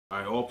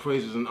all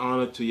praises and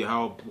honor to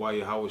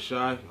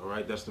Yahawashi. All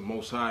right, that's the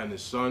Most High and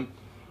His Son.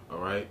 All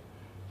right,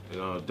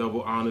 and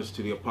double honors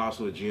to the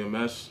apostle of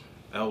GMS,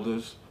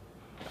 elders.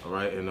 All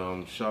right,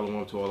 and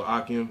shalom to all the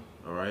Akim.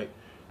 All right,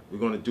 we're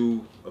gonna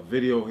do a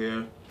video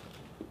here.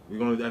 We're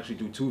gonna actually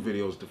do two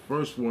videos. The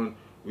first one,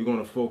 we're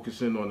gonna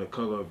focus in on the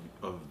color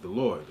of the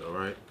Lord. All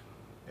right,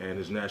 and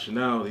His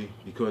nationality,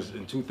 because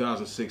in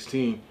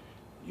 2016,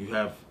 you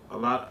have a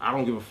lot. I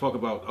don't give a fuck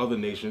about other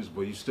nations,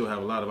 but you still have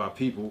a lot of our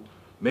people,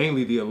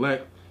 mainly the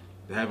elect,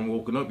 that haven't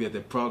woken up yet,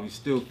 that probably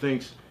still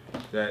thinks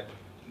that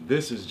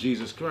this is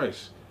Jesus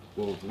Christ.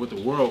 Well, what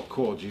the world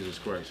called Jesus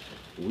Christ.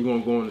 But we're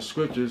going to go in the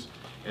scriptures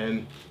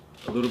and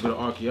a little bit of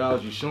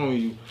archaeology showing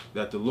you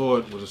that the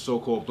Lord was a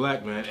so-called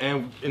black man,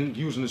 and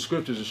using the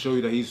scriptures to show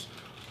you that He's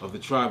of the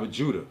tribe of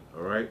Judah.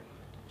 All right?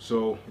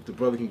 So if the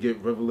brother can get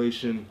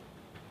Revelation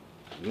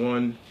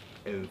 1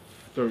 and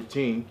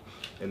 13,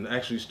 and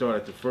actually start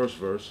at the first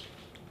verse.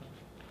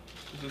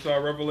 This is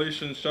our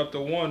Revelation chapter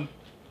 1,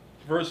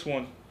 verse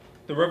 1.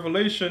 The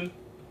revelation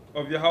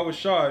of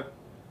Yahawashi,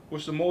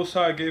 which the Most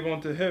High gave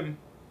unto Him,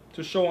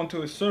 to show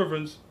unto His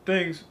servants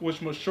things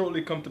which must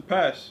shortly come to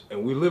pass.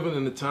 And we're living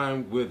in a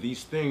time where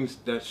these things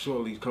that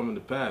shortly coming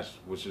to pass,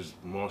 which is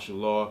martial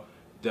law,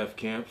 death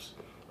camps,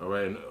 all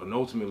right, and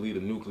ultimately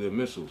the nuclear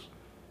missiles.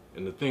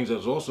 And the things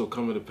that's also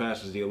coming to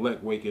pass is the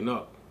elect waking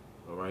up,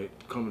 all right,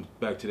 coming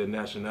back to their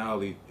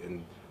nationality,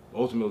 and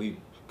ultimately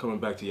coming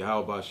back to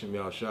Bahasham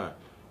Yahawashi,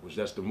 which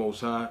that's the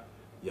Most High,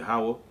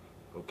 Yahawah,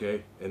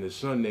 okay, and His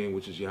Son name,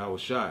 which is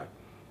Yahawashi.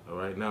 All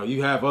right, now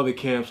you have other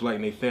camps like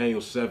Nathaniel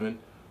 7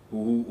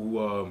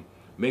 who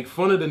make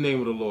fun of the name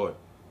of the Lord,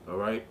 all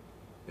right,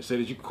 and say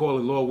that you can call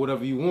the Lord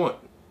whatever you want,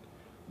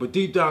 but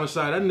deep down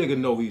inside that nigga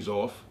know he's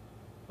off,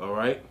 all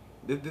right.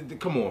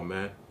 Come on,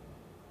 man.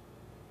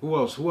 Who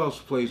else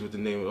plays with the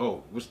name of,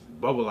 oh, what's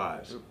Bubble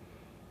Eyes,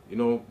 you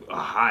know,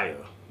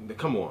 Yahawah.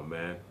 Come on,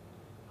 man.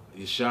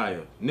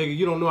 Yeshaya. Nigga,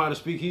 you don't know how to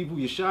speak Hebrew?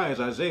 Yeshaya is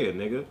Isaiah,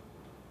 nigga.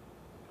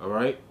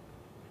 Alright?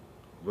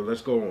 But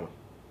let's go on.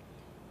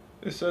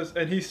 It says,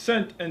 and He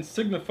sent and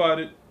signified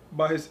it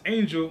by His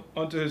angel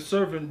unto His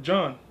servant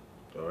John.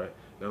 Alright.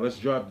 Now let's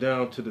drop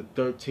down to the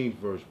 13th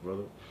verse,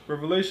 brother.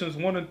 Revelations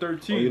 1 and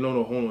 13. Oh, you know,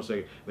 no, hold on a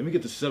second. Let me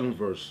get the 7th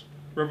verse.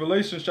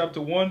 Revelation chapter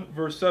 1,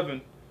 verse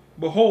 7.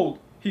 Behold,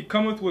 He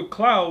cometh with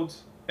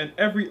clouds, and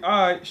every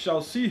eye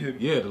shall see Him.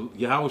 Yeah, the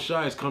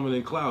Yahawashi is coming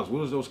in clouds.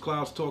 What is those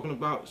clouds talking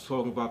about? It's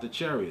talking about the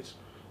chariots.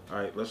 All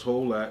right, let's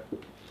hold that.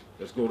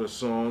 Let's go to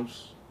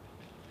Psalms.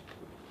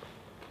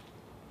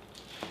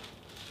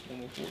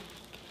 104.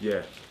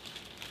 Yeah.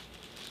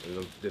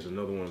 And there's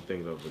another one I'm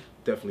thinking of, but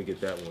definitely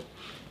get that one.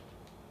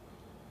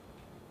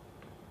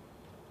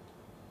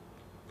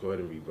 Go ahead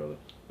and read, brother.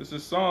 This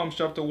is Psalms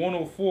chapter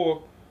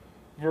 104,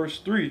 verse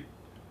 3.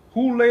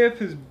 Who layeth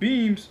His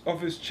beams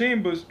of His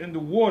chambers in the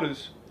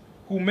waters,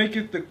 who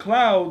maketh the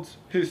clouds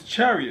His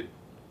chariot.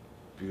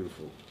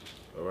 Beautiful.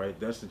 All right,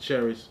 that's the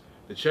chariots.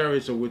 The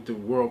chariots are what the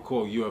world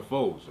called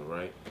UFOs, all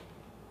right?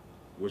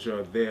 Which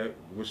are there,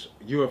 which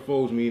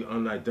UFOs mean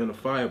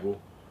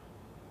unidentifiable.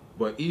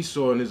 But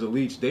Esau and his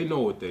elites, they know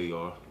what they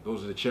are.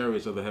 Those are the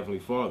chariots of the Heavenly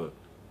Father,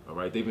 all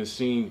right? They've been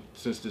seen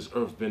since this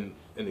earth been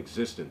in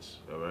existence,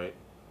 all right?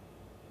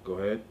 Go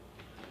ahead.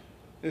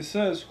 It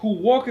says, who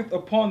walketh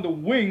upon the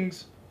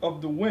wings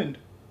of the wind.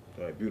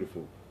 All right,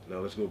 beautiful. Now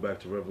let's go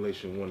back to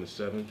Revelation 1 and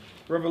 7.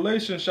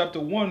 Revelation chapter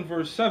 1,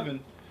 verse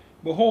 7.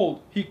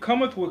 Behold, He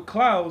cometh with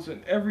clouds,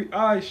 and every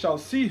eye shall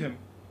see Him,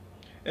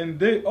 and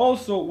they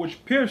also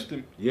which pierced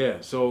Him. Yeah,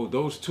 so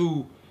those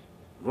two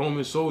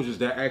Roman soldiers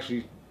that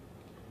actually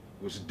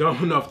was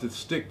dumb enough to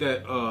stick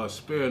that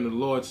spear in the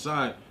Lord's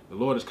side, the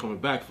Lord is coming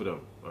back for them,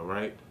 all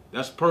right?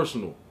 That's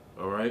personal,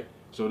 all right?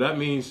 So that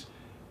means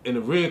in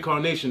the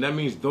reincarnation, that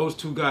means those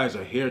two guys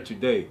are here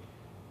today,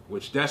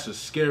 which that's a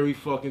scary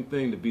fucking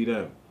thing to be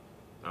them.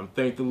 I'm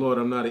thank the Lord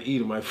I'm not an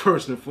Edomite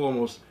first and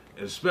foremost,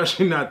 and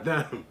especially not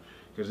them,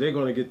 because they're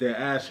going to get their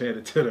ass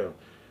handed to them.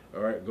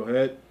 All right, go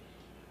ahead.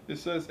 It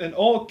says, and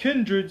all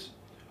kindreds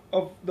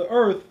of the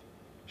earth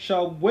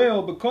shall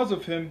wail because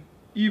of Him,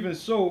 even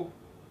so,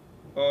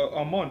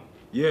 Amen.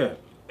 Yeah,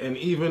 and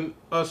even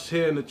us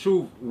here in the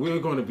truth, we're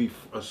going to be,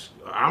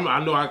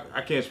 I know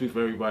I can't speak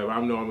for everybody, but I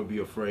know I'm going to be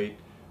afraid.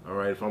 All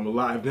right, if I'm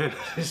alive then,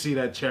 to see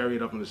that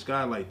chariot up in the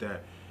sky like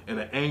that, and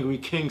an angry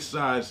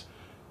king-size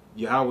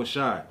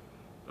Yahawashi.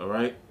 All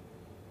right.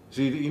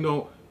 See, you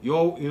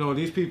know,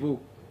 these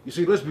people. You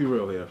see, let's be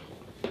real here.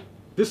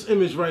 This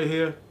image right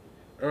here,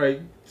 all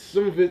right.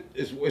 Some of it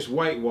is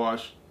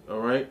whitewashed, all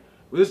right.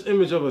 But this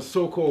image of a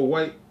so-called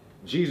white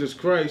Jesus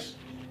Christ,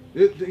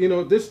 you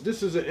know, this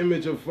is an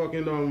image of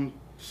fucking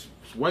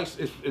white.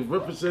 It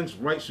represents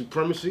white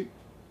supremacy,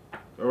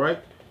 all right.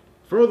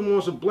 Furthermore,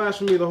 it's a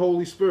blasphemy of the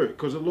Holy Spirit,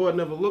 because the Lord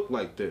never looked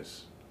like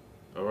this,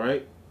 all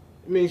right.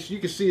 I mean, you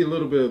can see a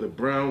little bit of the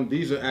brown.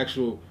 These are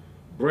actual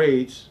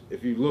braids.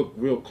 If you look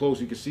real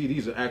close, you can see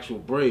these are actual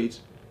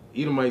braids.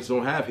 Edomites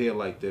don't have hair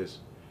like this,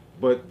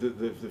 but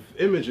the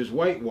image is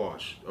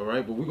whitewashed. All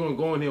right, but we're gonna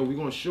go in here. We're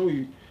gonna show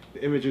you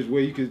the images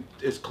where you could.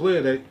 It's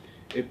clear that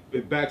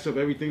it backs up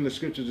everything the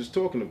scriptures is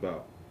talking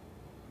about.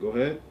 Go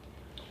ahead.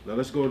 Now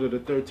let's go to the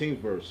 13th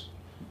verse.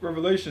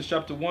 Revelation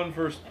chapter 1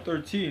 verse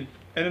 13.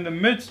 And in the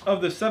midst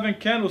of the 7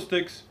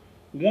 candlesticks,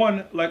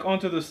 one like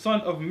unto the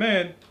Son of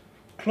Man,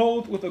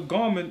 clothed with a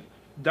garment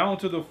down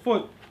to the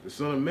foot. The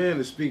Son of Man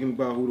is speaking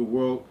about who the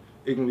world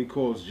ignorantly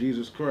calls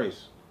Jesus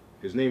Christ.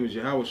 His name is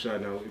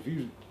Yahawashi. Now, if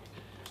you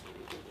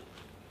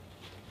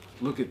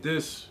look at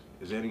this,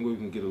 is there any way we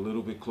can get a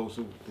little bit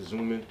closer to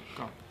zoom in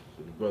so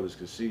the brothers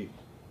can see?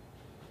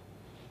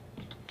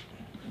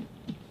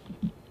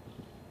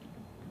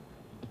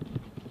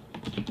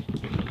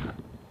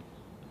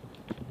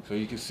 So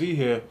you can see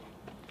here,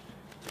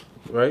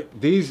 right?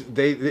 These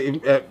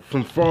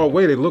from far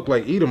away they look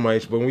like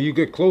Edomites, but when you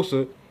get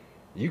closer,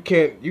 you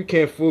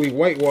can't fully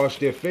whitewash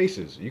their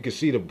faces. You can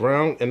see the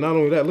brown, and not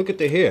only that, look at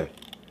the hair.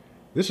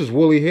 This is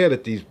woolly hair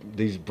that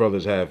these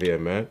brothers have here,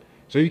 man.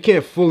 So you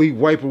can't fully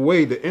wipe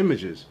away the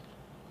images.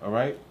 All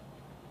right.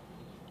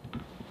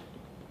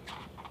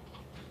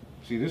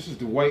 See, this is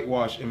the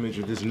whitewash image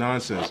of this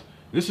nonsense.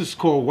 This is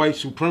called white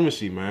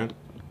supremacy, man.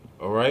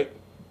 All right.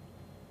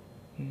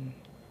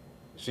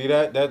 See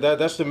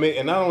that's to make,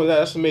 and not only that,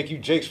 that's to make you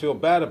Jakes feel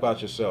bad about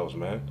yourselves,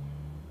 man.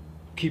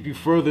 Keep you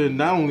further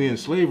not only in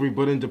slavery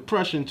but in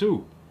depression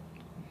too.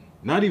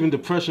 Not even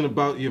depression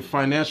about your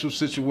financial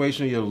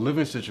situation, your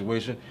living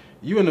situation.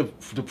 You in a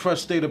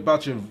depressed state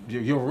about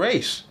your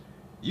race.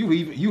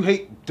 You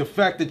hate the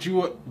fact that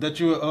you're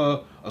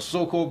a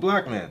so-called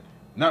black man,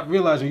 not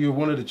realizing you're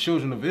one of the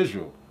children of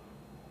Israel.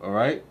 All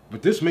right,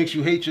 but this makes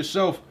you hate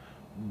yourself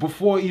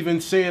before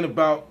even saying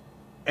about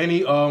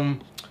any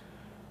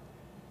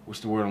what's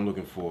the word I'm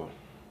looking for?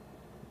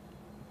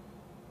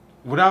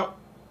 Without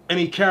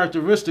any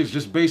characteristics,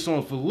 just based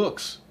on for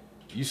looks.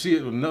 You see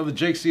it, another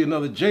Jake see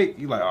another Jake,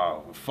 you like,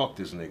 oh, fuck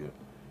this nigga.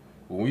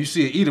 But when you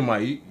see an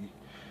Edomite,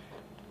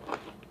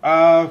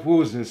 what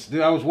was this?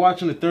 I was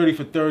watching the 30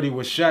 for 30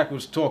 where Shaq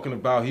was talking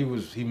about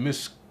he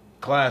missed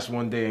class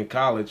one day in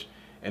college,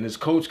 and his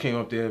coach came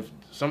up there,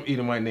 some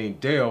Edomite named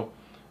Dale,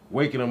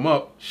 waking him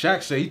up.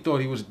 Shaq said he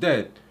thought he was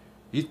dead.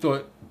 He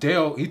thought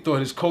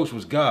his coach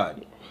was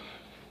God.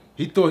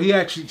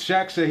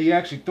 Shaq said he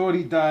actually thought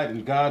he died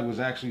and God was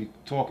actually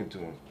talking to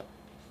him.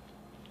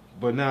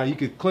 But now you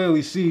could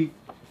clearly see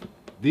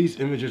these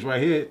images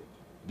right here.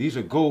 These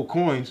are gold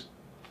coins.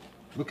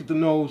 Look at the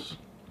nose.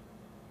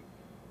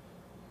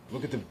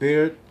 Look at the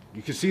beard.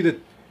 You can see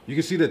that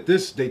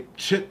they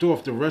chipped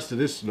off the rest of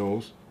this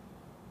nose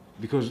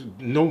because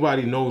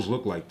nobody nose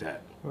look like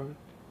that. Right.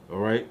 All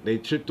right? They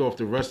chipped off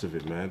the rest of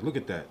it, man. Look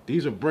at that.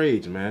 These are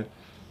braids, man.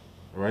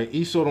 All right,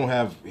 Esau don't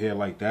have hair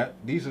like that.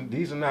 This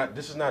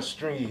is not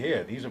stringy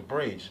hair. These are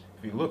braids.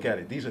 If you look at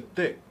it, these are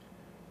thick.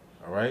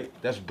 All right,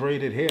 that's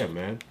braided hair,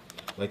 man.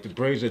 Like the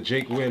braids that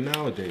Jake wear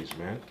nowadays,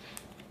 man.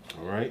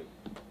 All right.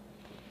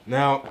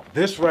 Now,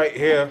 this right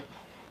here,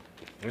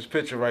 this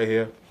picture right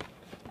here,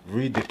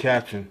 read the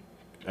caption.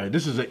 All right,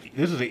 this is an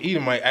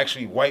Edomite,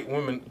 actually white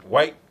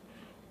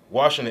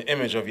washing the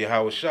image of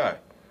Yahawashi.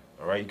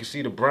 All right, you can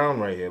see the brown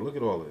right here. Look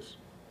at all this.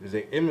 There's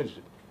an image.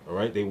 All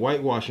right, they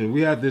whitewashing. We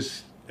have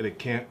this at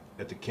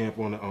the camp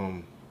on the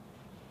what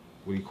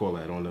do you call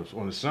that, on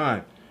the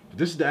sign. But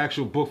this is the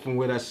actual book from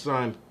where that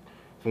sign,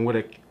 from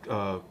where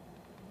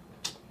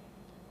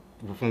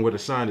the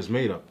sign is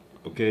made up.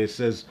 Okay, it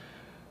says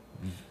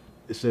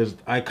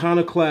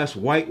iconoclast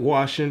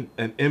whitewashing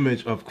an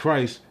image of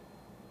Christ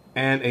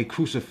and a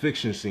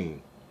crucifixion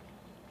scene.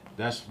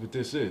 That's what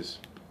this is.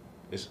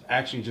 It's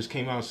actually just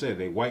came out and said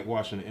they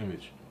whitewashing the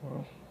image.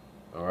 Wow.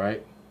 All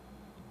right.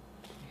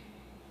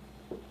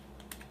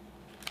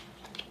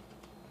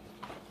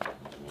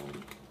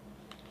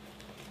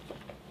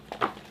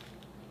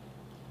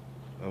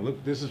 Now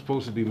look, this is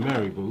supposed to be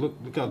Mary, but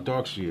look how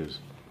dark she is.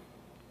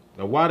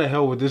 Now why the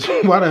hell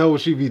would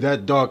she be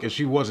that dark if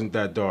she wasn't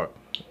that dark?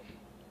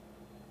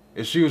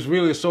 If she was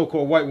really a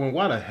so-called white woman,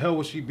 why the hell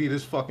would she be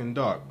this fucking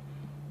dark?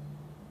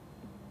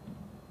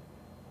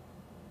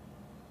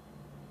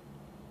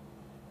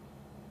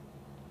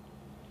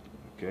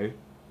 Okay.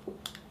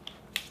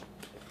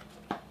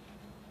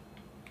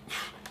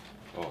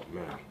 Oh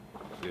man.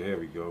 Yeah, here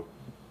we go.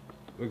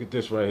 Look at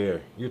this right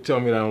here. You tell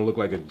me that I don't look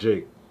like a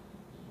Jake.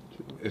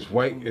 It's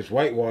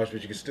whitewashed,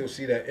 but you can still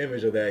see that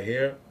image of that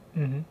hair.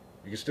 Mm-hmm.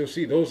 You can still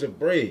see those are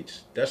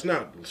braids. That's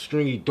not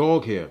stringy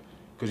dog hair.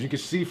 Because you can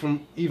see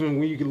from, even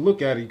when you can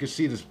look at it, you can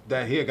see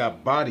that hair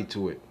got body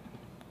to it.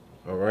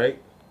 All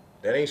right?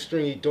 That ain't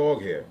stringy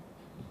dog hair.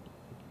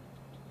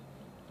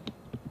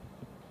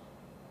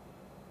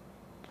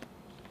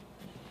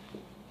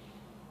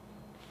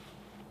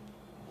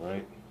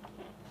 Right?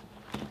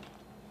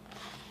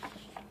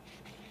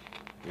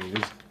 And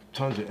there's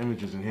tons of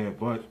images in here,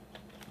 but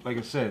like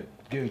I said,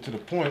 getting to the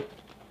point,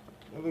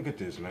 now look at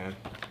this, man.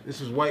 This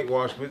is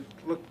whitewashed, but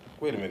look,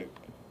 wait a minute.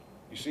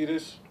 You see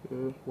this?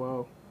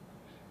 Wow.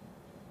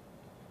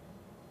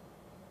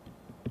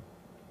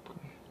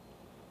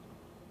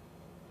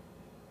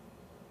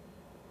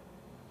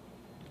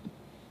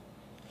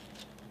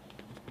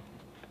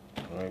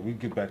 All right, we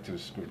get back to the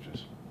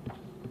scriptures.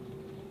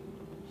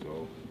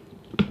 So,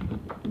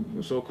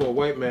 the so-called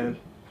white man,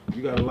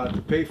 you got a lot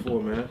to pay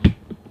for, man.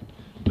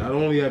 Not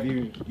only have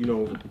you, you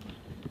know,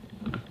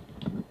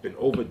 been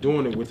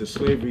overdoing it with the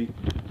slavery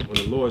on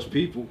the Lord's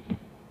people,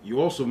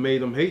 you also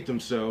made them hate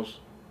themselves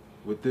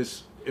with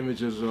this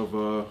images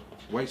of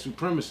white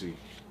supremacy.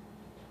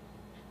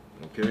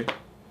 Okay?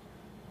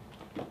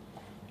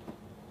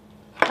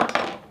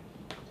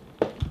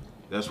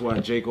 That's why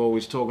Jake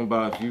always talking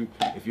about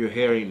if your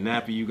hair ain't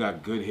nappy, you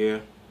got good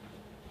hair.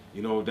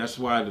 You know, that's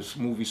why the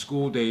movie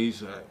School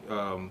Days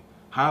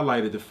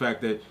highlighted the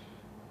fact that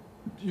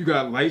you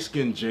got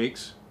light-skinned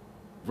Jakes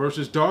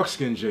versus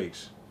dark-skinned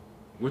Jakes,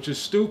 which is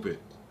stupid.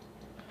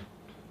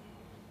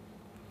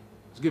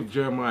 Let's give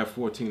Jeremiah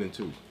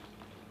 14:2.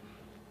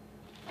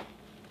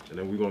 And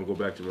then we're going to go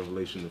back to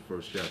Revelation, the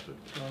first chapter.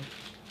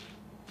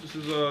 This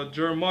is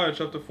Jeremiah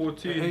chapter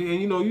 14.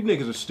 And you know, you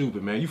niggas are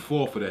stupid, man. You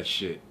fall for that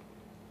shit.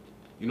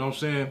 You know what I'm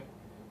saying?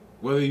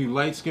 Whether you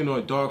light-skinned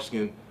or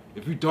dark-skinned,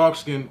 if you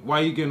dark-skinned,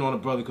 why you getting on a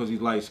brother because he's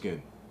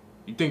light-skinned?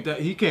 You think that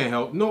he can't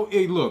help? No,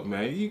 hey, look,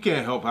 man, you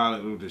can't help how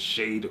the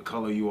shade, the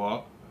color you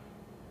are.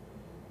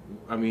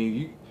 I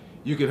mean,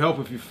 you can help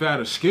if you're fat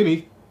or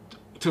skinny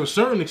to a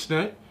certain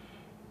extent,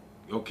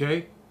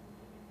 okay?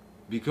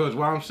 Because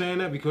why I'm saying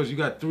that? Because you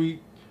got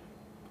three,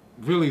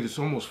 really there's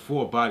almost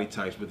 4 body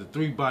types, but the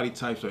 3 body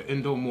types are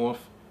endomorph,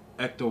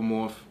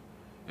 ectomorph,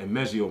 and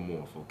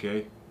mesomorph,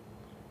 okay?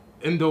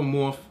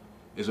 Endomorph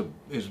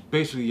is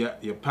basically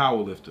your power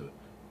lifter.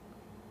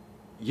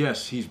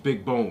 Yes, he's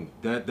big bone.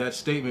 That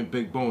statement,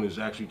 big bone, is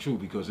actually true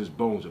because his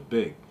bones are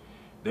big.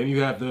 Then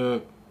you have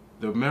the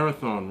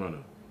marathon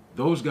runner.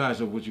 Those guys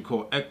are what you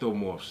call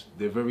ectomorphs.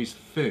 They're very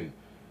thin.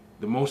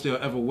 The most they'll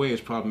ever weigh is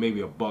probably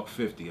maybe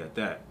 $150 at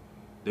that.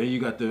 Then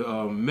you got the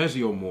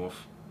mesomorph,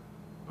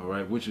 all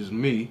right, which is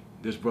me,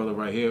 this brother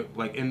right here,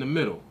 like in the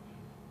middle.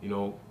 You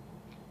know,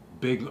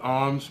 big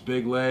arms,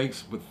 big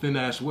legs, but thin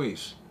ass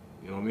waist.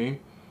 You know what I mean?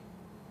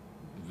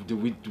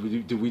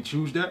 Did we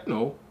choose that?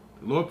 No.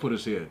 The Lord put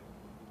us here.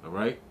 All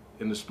right?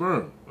 In the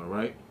sperm. All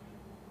right?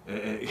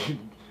 And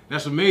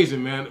that's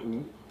amazing,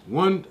 man.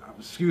 One,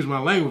 excuse my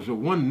language, but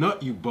one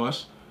nut you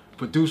bust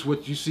produce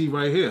what you see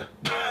right here.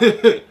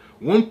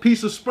 One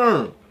piece of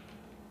sperm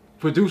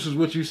produces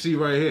what you see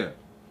right here.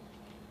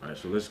 All right,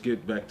 so let's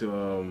get back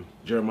to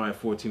Jeremiah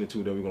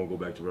 14:2. Then we're going to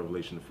go back to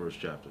Revelation, the first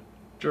chapter.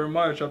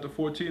 Jeremiah chapter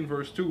 14,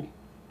 verse 2.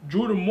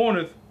 Judah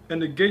mourneth,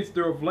 and the gates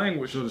thereof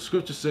languish. So the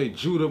scriptures say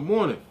Judah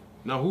mourneth.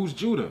 Now who's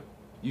Judah?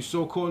 You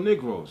so-called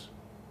Negroes,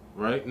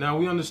 right? Now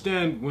we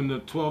understand when the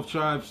 12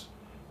 tribes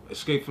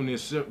escaped from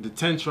the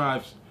 10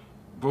 tribes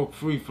broke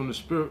free from the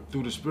spirit,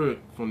 through the spirit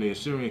from the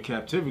Assyrian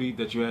captivity,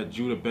 that you had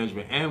Judah,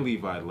 Benjamin, and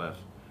Levi left.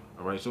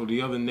 All right, so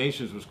the other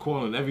nations was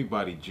calling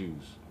everybody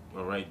Jews.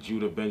 All right,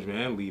 Judah, Benjamin,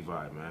 and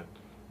Levi, man.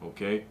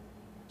 Okay,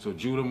 so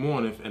Judah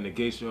mourneth, and the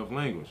gates thereof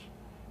languish.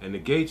 And the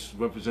gates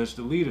represents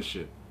the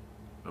leadership.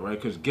 All right,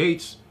 because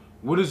gates,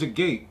 what is a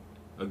gate?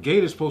 A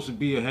gate is supposed to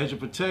be a hedge of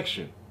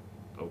protection.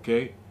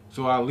 Okay,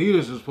 so our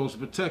leaders are supposed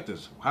to protect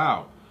us.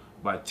 How?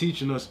 By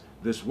teaching us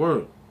this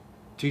word,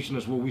 teaching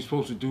us what we're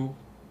supposed to do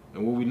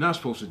and what we're not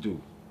supposed to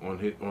do on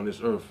this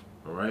earth.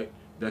 All right,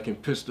 that can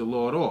piss the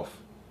Lord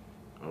off.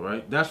 All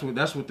right, that's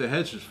what the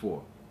hedge is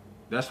for.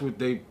 That's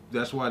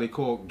why they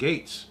call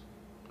gates.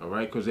 All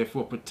right, because they're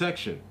for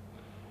protection.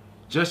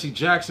 Jesse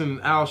Jackson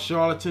and Al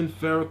Sharpton,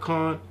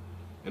 Farrakhan,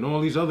 and all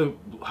these other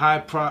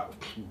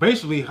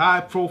basically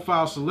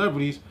high-profile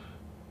celebrities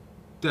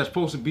that's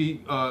supposed to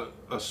be a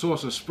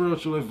source of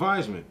spiritual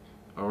advisement.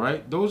 All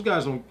right, those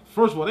guys don't.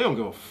 First of all, they don't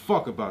give a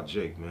fuck about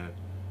Jake, man.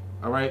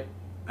 All right,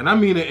 and I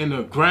mean it in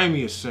the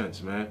grimiest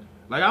sense, man.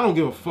 Like, I don't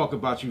give a fuck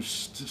about you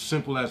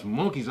simple ass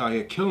monkeys out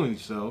here killing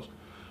themselves,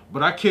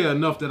 but I care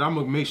enough that I'm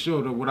gonna make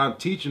sure that what I'm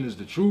teaching is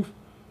the truth.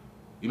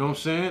 You know what I'm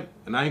saying?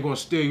 And I ain't gonna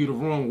steer you the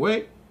wrong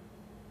way.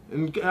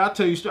 And I'll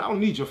tell you straight, I don't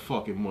need your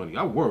fucking money.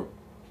 I work.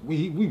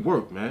 We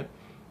work, man.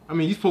 I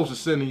mean, you're supposed to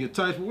send in your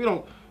types, but we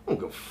don't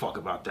give a fuck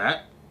about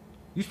that.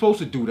 You're supposed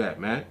to do that,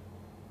 man.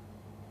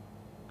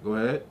 Go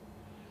ahead.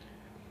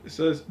 It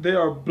says, they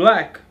are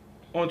black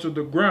onto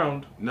the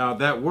ground. Now,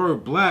 that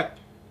word black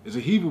is a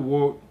Hebrew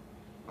word,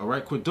 all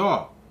right,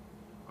 quadar,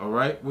 all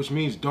right, which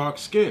means dark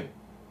skin,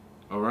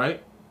 all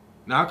right?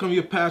 Now, how come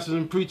you're pastors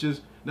and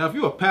preachers? Now, if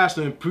you're a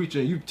pastor and preacher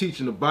and you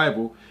teaching the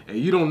Bible and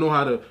you don't know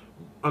how to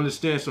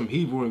understand some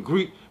Hebrew and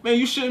Greek, man,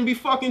 you shouldn't be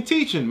fucking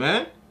teaching,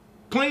 man.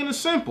 Plain and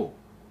simple.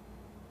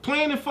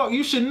 Plain and fuck.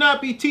 You should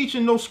not be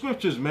teaching no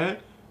scriptures, man.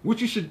 What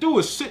you should do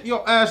is sit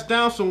your ass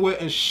down somewhere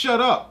and shut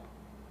up.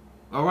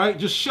 All right?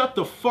 Just shut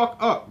the fuck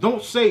up.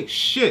 Don't say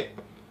shit.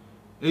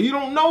 And you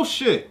don't know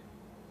shit.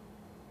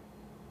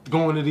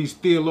 Going to these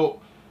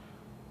theologians.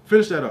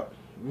 Finish that up.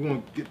 We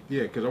want to get,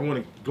 yeah, because I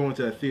want to go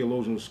into that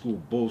theological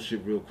school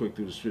bullshit real quick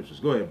through the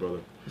scriptures. Go ahead, brother.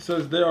 It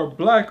says, they are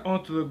black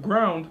onto the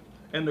ground,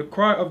 and the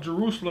cry of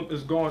Jerusalem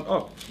is gone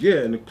up. Yeah,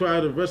 and the cry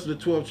of the rest of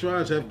the 12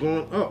 tribes have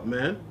gone up,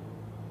 man.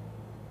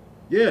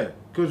 Yeah,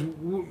 because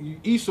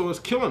Esau is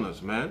killing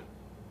us, man.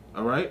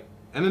 All right?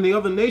 And then the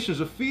other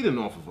nations are feeding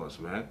off of us,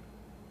 man.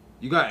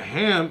 You got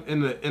Ham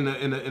in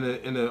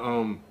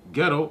the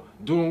ghetto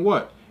doing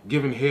what?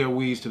 Giving hair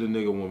weaves to the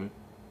nigger woman.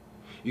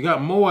 You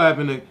got Moab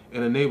in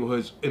the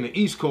neighborhoods in the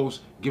East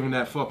Coast giving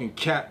that fucking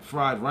cat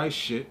fried rice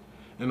shit.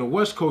 In the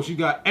West Coast, you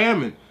got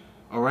Ammon,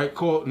 all right,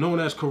 known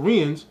as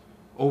Koreans,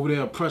 over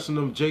there oppressing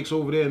them jakes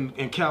over there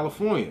in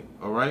California,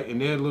 all right, in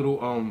their little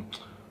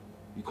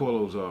you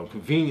call those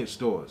convenience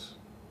stores,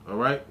 all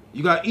right.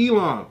 You got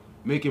Elon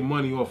making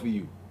money off of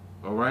you,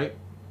 all right.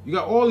 You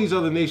got all these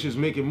other nations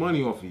making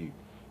money off of you.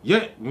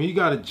 Yet when you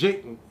got a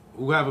jake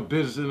who have a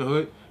business in the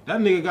hood, that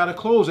nigga got to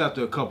close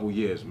after a couple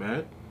years,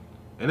 man.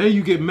 And then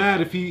you get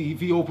mad if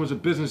he opens a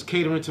business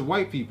catering to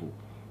white people.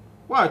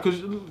 Why?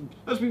 Because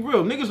let's be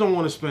real, niggas don't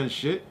want to spend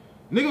shit.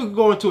 Nigga can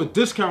go into a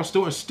discount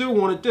store and still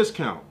want a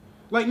discount.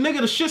 Like,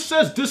 nigga, the shit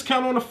says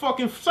discount on the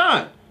fucking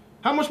sign.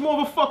 How much more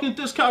of a fucking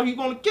discount are you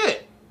gonna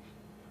get?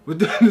 But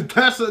then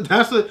that's a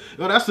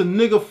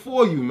nigga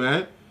for you,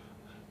 man.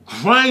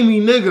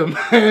 Grimy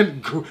nigga,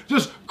 man.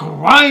 Just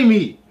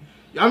grimy.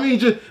 I mean,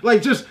 sometimes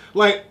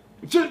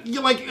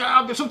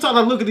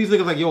I look at these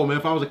niggas like, yo, man,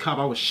 if I was a cop,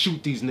 I would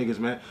shoot these niggas,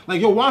 man.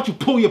 Like, yo, why don't you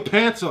pull your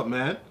pants up,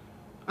 man?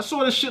 I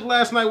saw this shit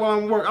last night while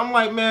I'm at work. I'm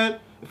like, man,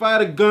 if I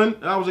had a gun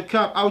and I was a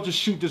cop, I would just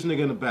shoot this nigga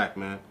in the back,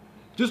 man.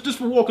 Just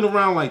for walking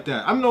around like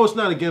that. I know it's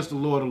not against the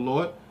law of the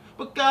Lord,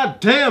 but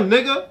goddamn,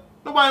 nigga,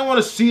 nobody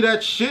want to see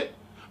that shit.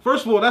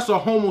 First of all, that's a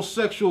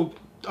homosexual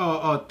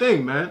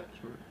thing, man.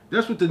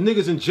 That's what the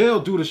niggas in jail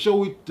do to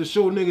show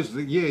niggas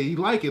that, yeah, he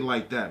like it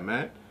like that,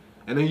 man.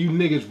 And then you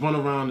niggas run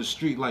around the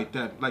street like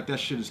that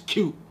shit is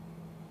cute.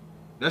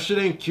 That shit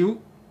ain't cute.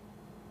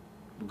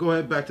 But go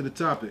ahead, back to the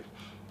topic.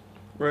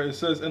 Right, it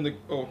says in the,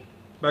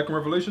 back in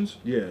Revelations?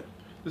 Yeah.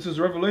 This is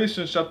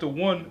Revelation chapter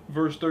 1,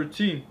 verse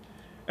 13.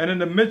 And in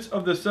the midst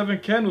of the 7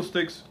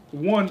 candlesticks,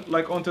 one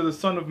like unto the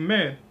Son of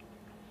Man,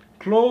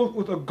 clothed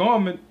with a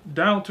garment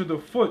down to the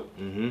foot,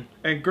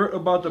 and girt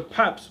about the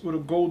paps with a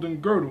golden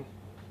girdle.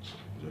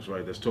 That's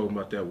right. That's talking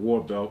about that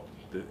war belt,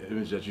 the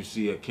image that you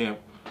see at camp,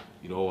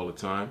 you know, all the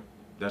time.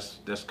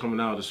 That's coming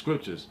out of the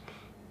scriptures.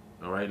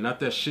 All right, not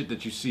that shit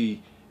that you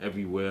see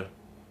everywhere,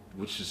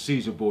 which is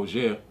Caesar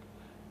Borgia.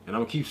 And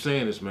I'm gonna keep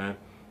saying this, man.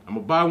 I'm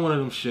gonna buy one of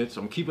them shits.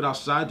 I'm gonna keep it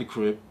outside the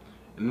crib.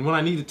 And when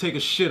I need to take a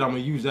shit, I'm gonna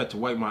use that to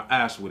wipe my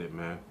ass with it,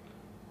 man.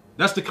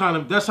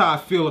 That's how I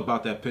feel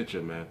about that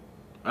picture, man.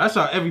 That's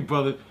how every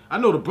brother, I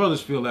know the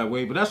brothers feel that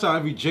way, but that's how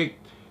every Jake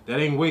that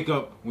ain't wake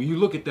up, when you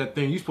look at that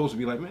thing, you're supposed to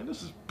be like, man,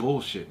 this is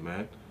bullshit,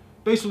 man.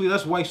 Basically,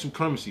 that's white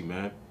supremacy,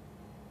 man.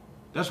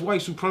 That's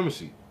white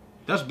supremacy.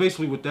 That's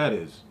basically what that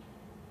is.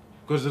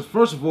 Because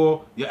first of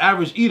all, your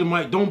average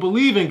Edomite don't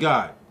believe in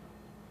God.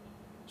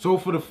 So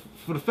for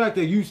the fact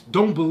that you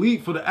don't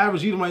believe, for the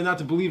average Edomite not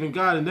to believe in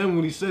God, and then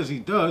when he says he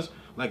does,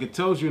 like it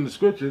tells you in the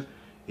scriptures,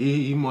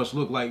 he must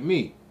look like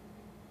me.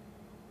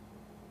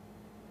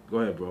 Go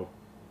ahead, bro.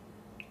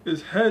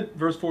 His head,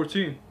 verse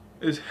 14,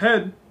 his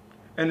head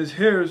and his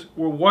hairs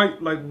were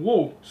white like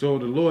wool. So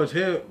the Lord's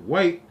hair,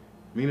 white,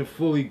 meaning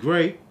fully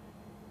gray,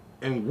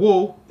 and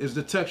wool is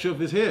the texture of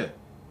his hair.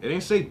 It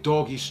ain't say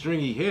doggy,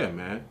 stringy hair,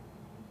 man.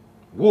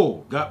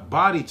 Wool, got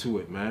body to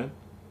it, man.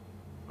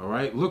 All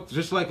right, look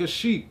just like a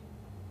sheep.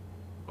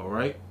 All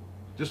right,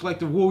 just like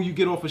the wool you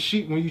get off a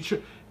sheep when you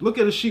trim. Look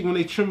at a sheep when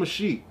they trim a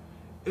sheep.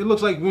 It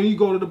looks like when you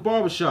go to the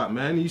barbershop,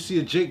 man, and you see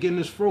a Jake getting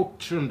his fro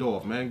trimmed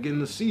off, man, getting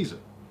the Caesar.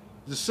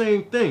 It's the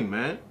same thing,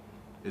 man.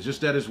 It's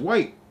just that it's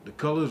white. The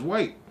color is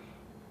white,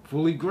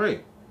 fully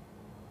gray.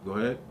 Go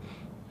ahead.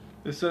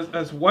 It says,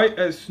 as white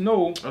as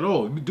snow. I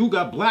know, we do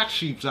got black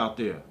sheeps out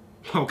there,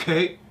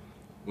 okay?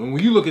 When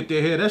you look at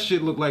their hair, that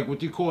shit look like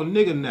what you call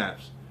nigger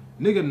naps.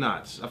 Nigger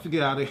knots. I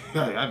forget how they,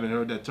 I haven't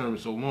heard that term in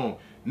so long.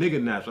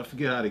 Nigger naps, I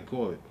forget how they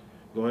call it.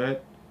 Go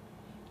ahead.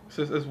 It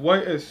says, as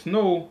white as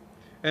snow,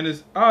 and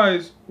his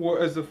eyes were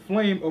as a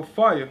flame of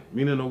fire.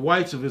 Meaning the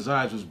whites of his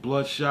eyes was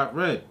bloodshot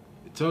red.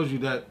 It tells you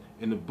that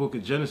in the book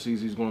of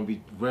Genesis, he's going to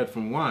be red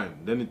from wine.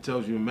 Then it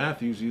tells you in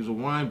Matthew, he was a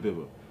wine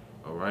bibber.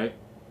 All right?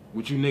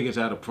 Which you niggas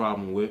had a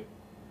problem with.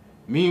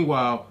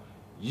 Meanwhile,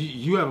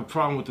 you have a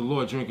problem with the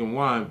Lord drinking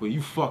wine, but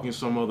you fucking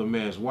some other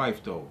man's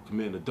wife, though,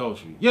 committing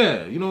adultery.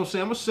 Yeah, you know what I'm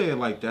saying? I'm going to say it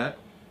like that.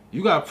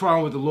 You got a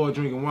problem with the Lord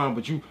drinking wine,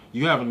 but you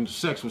having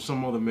sex with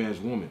some other man's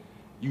woman.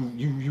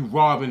 You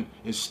robbing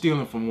and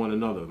stealing from one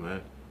another,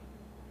 man.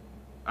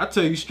 I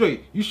tell you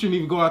straight, you shouldn't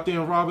even go out there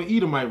and rob an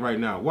Edomite right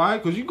now. Why?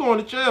 Because you going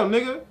to jail,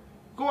 nigga.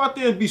 Go out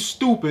there and be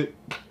stupid.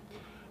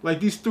 Like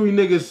these 3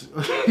 niggas,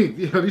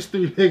 you know, these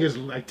 3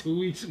 niggas like 2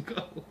 weeks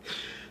ago.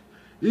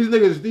 These 3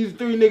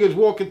 niggas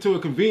walk into a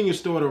convenience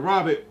store to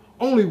rob it.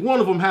 Only one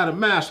of them had a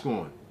mask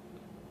on.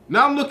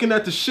 Now I'm looking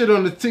at the shit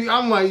on the TV.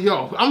 I'm like,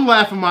 yo, I'm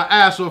laughing my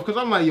ass off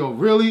because I'm like, yo,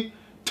 really?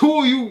 3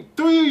 of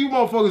you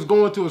motherfuckers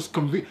going to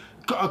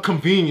a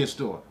convenience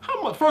store.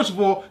 How much? First of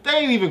all, they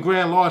ain't even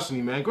grand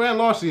larceny, man. Grand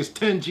larceny is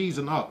 10 G's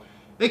and up.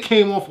 They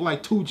came off for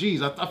like 2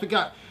 G's. I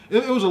forgot.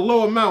 It was a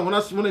low amount.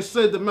 When they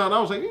said the amount, I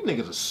was like, these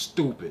niggas are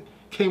stupid.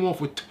 Came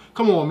off with,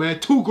 come on, man,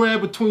 2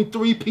 grand between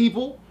 3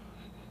 people?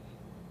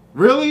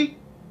 Really?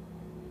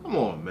 Come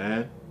on,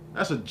 man.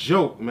 That's a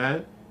joke,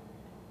 man.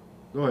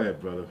 Go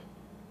ahead, brother.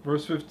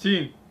 Verse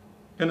 15.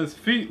 And his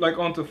feet like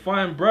unto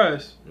fine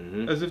brass,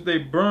 as if they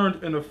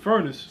burned in a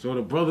furnace. So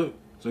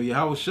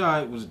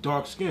Yahawashi was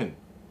dark skinned.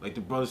 like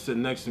the brother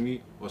sitting next to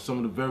me, or some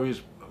of the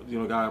various,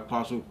 guy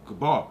Apostle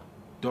Kabar,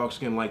 dark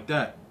skin like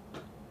that.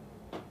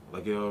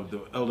 Like the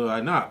Elder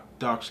Inok,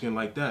 dark skin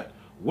like that.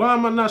 Why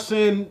am I not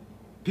saying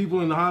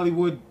people in the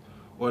Hollywood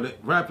or the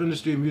rap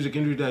industry and music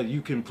industry that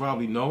you can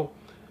probably know?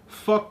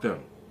 Fuck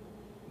them.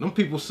 Them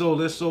people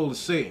sold their soul to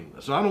Satan.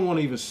 So I don't want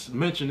to even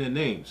mention their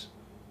names.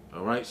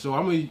 All right? So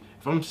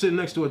if I'm sitting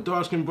next to a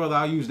dark-skinned brother,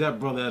 I'll use that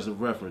brother as a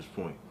reference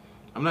point.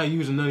 I'm not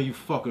using none of you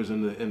fuckers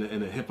in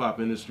the hip-hop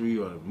industry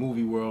or the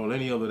movie world,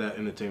 any other that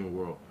entertainment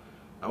world.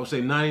 I would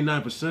say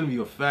 99% of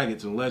you are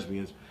faggots and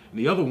lesbians, and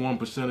the other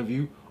 1% of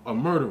you are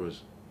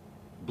murderers.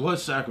 Blood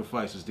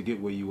sacrifices to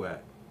get where you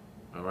at.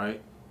 All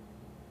right?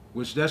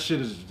 Which that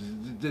shit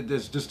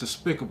that's just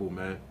despicable,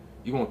 man.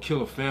 You're going to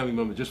kill a family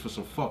member just for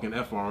some fucking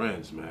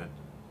FRNs, man.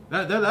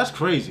 That's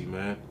crazy,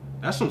 man.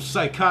 That's some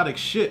psychotic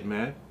shit,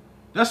 man.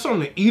 That's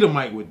something the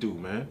Edomite would do,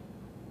 man.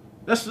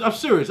 I'm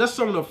serious. That's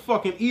something the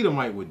fucking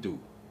Edomite would do.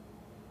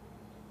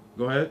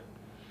 Go ahead.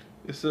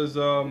 It says,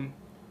 and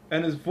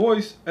his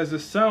voice as the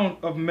sound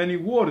of many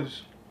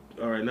waters.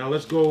 All right, now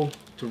let's go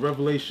to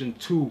Revelation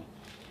 2,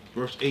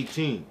 verse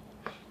 18.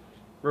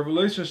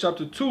 Revelation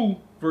chapter 2,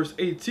 verse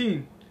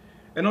 18.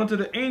 And unto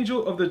the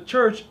angel of the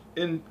church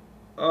in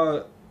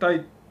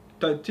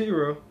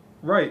Thyatira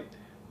write,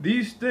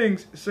 these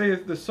things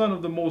saith the Son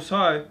of the Most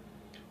High,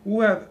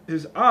 who hath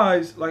his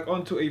eyes like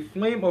unto a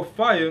flame of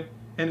fire,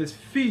 and his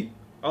feet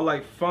are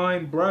like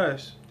fine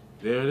brass.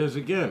 There it is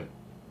again.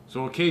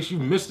 So in case you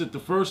missed it the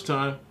first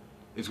time,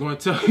 it's going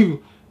to tell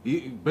you,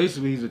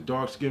 basically he's a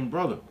dark-skinned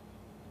brother.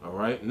 All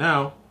right,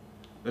 now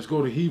let's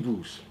go to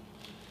Hebrews.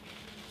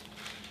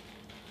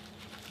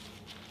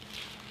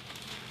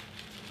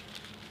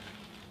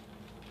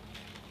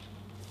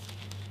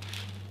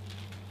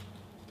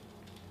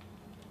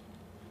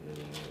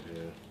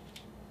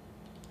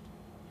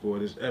 For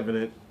it is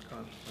evident,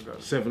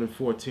 7 and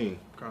 14.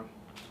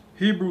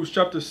 Hebrews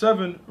chapter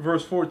 7,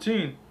 verse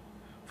 14.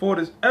 For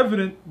it is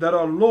evident that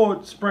our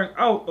Lord sprang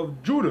out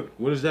of Judah.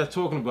 What is that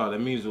talking about?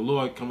 That means the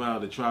Lord come out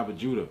of the tribe of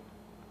Judah.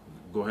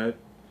 Go ahead.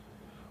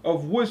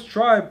 Of which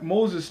tribe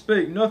Moses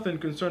spake nothing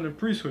concerning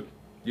priesthood.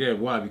 Yeah,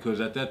 why?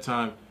 Because at that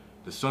time,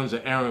 the sons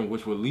of Aaron,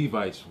 which were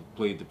Levites,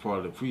 played the part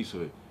of the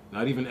priesthood.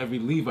 Not even every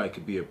Levite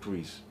could be a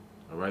priest.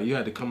 All right, you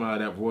had to come out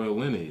of that royal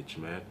lineage,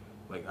 man.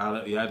 Like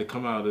you had to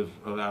come out of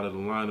the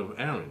line of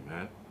Aaron,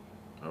 man.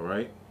 All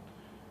right.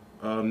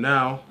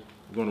 Now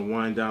we're going to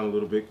wind down a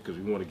little bit because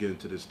we want to get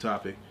into this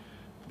topic.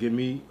 Give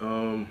me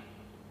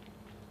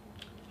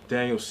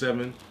Daniel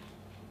 7.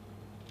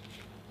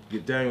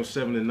 Get Daniel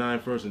 7 and 9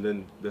 first, and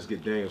then let's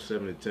get Daniel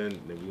 7 and 10,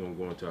 and then we're going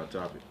to go into our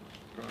topic.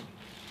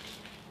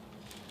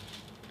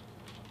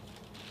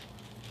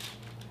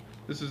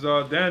 This is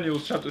Daniel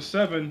chapter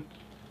 7,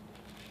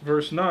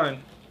 verse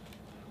 9.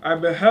 I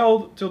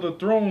beheld till the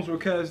thrones were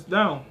cast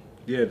down.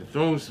 Yeah, the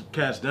thrones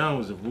cast down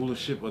was the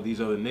rulership of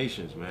these other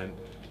nations, man.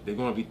 They're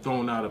going to be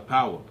thrown out of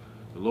power.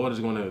 The Lord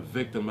is going to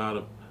evict them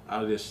out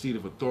of their seat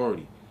of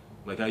authority.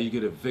 Like how you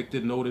get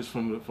evicted notice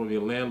from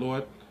your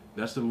landlord.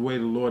 That's the way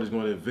the Lord is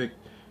going to evict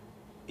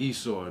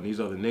Esau and these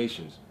other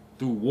nations,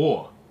 through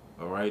war.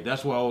 All right?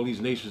 That's why all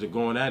these nations are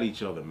going at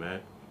each other,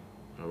 man.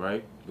 All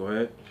right? Go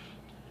ahead.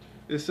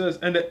 It says,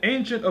 and the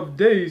Ancient of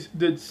Days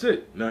did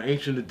sit. Now,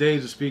 Ancient of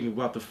Days is speaking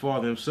about the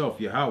Father himself,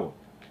 Yahawah.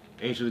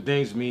 Ancient of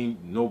Days mean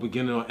no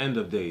beginning or end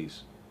of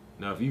days.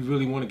 Now, if you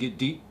really want to get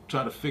deep,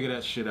 try to figure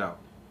that shit out.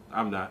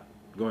 I'm not.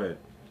 Go ahead.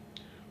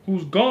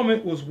 Whose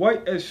garment was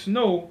white as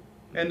snow,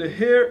 and the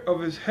hair of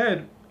his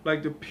head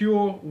like the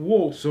pure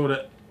wool. So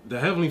the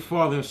Heavenly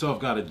Father himself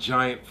got a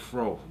giant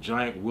fro,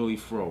 giant woolly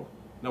fro.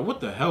 Now,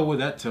 what the hell would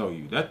that tell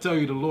you? That tell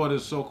you the Lord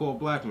is a so-called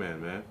black man,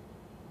 man.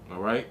 All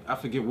right? I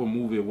forget what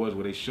movie it was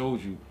where they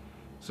showed you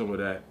some of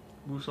that.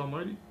 Bruce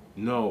Almighty?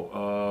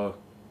 No,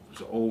 it's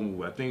an old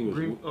movie. I think it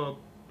was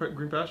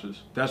Green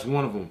Pastures? That's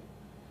one of them.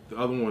 The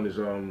other one is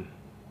and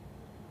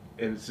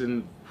it's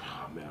in,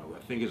 oh man, I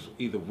think it's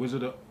either was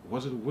it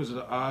Wizard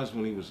of Oz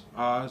when he was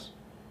Oz?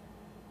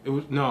 It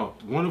was, no,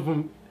 one of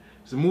them,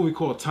 it's a movie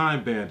called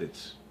Time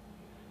Bandits.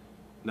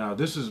 Now,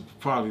 this is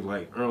probably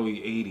like early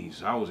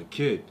 80s. I was a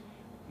kid.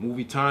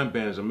 Movie Time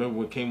Bandits, I remember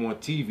when it came on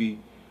TV,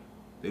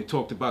 they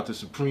talked about the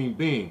Supreme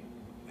Being.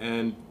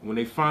 And when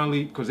they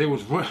finally, because they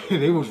was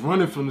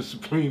running from the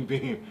Supreme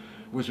Being,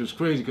 which was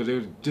crazy because they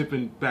was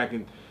dipping back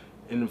in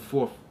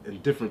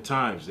different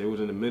times. They was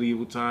in the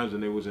medieval times,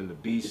 and they was in the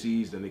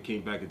BCs, then they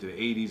came back into the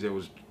 80s. They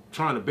was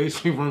trying to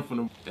basically run from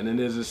them. And then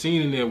there's a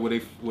scene in there where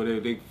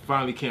they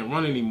finally can't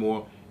run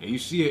anymore, and you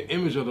see an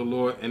image of the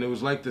Lord, and it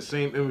was like the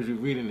same image we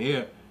read in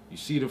here. You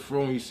see the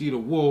throne, you see the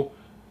wool,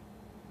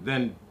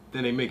 then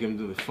they make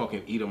him the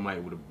fucking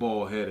Edomite with a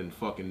bald head and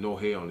fucking no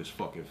hair on his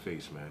fucking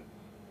face, man.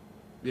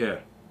 Yeah.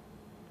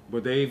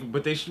 But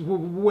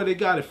where they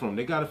got it from?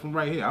 They got it from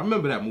right here. I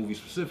remember that movie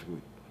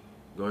specifically.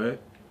 Go ahead.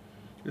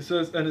 It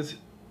says,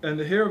 and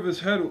the hair of his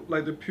head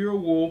like the pure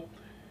wool,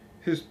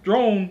 his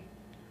throne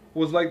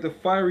was like the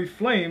fiery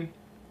flame,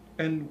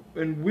 and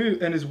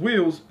his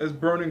wheels as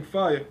burning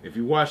fire. If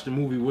you watch the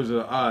movie Wizard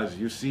of Oz,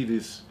 you see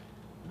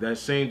that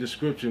same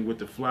description with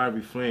the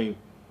fiery flame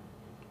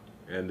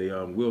And the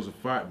wheels of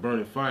fire,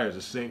 burning fire is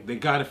the same. They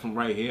got it from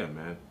right here,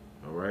 man.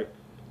 All right.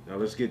 Now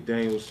let's get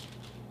Daniel's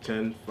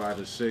 10, 5,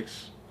 and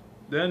 6.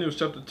 Daniel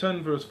chapter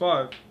 10, verse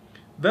 5.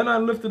 Then I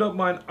lifted up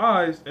mine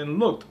eyes and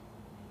looked,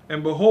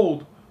 and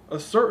behold, a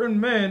certain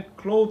man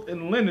clothed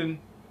in linen,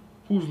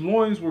 whose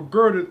loins were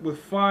girded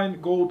with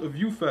fine gold of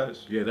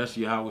Uphaz. Yeah, that's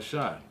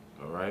Yahawashi.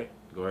 All right.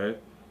 Go ahead.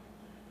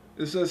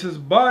 It says, his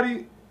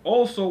body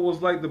also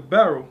was like the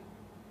barrel,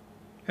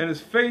 and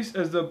his face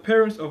as the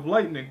appearance of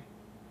lightning,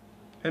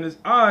 and his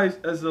eyes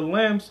as the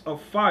lamps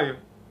of fire,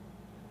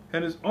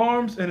 and his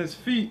arms and his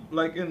feet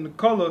like in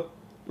color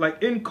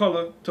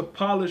to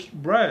polished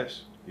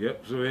brass.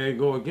 Yep, so there you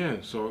go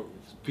again. So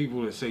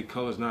people that say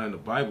color's not in the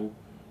Bible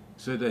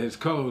said that his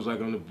color was like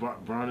on the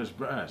brownish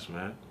brass,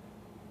 man.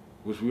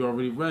 Which we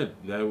already read,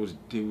 that it was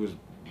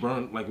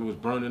burned like it was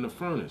burned in the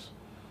furnace.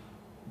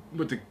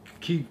 But the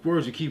key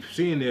words you keep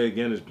seeing there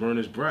again is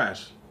burnished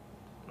brass.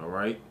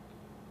 Alright?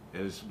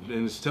 And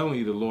it's telling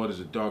you the Lord is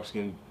a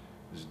dark-skinned,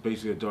 is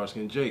basically a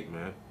dark-skinned Jake,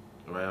 man.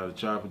 Alright, out of the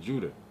tribe of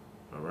Judah.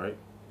 Alright?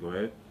 Go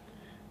ahead.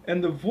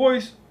 And the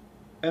voice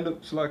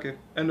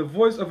the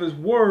voice of his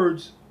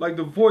words like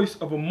the voice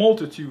of a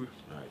multitude.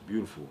 Alright,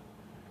 beautiful.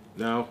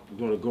 Now we're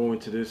gonna go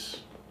into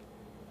this.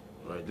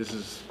 Alright, this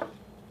is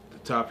the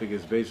topic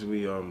is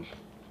basically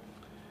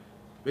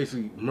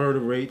murder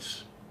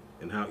rates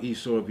and how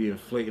Esau be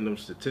inflating them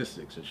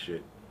statistics and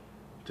shit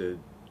to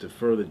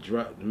further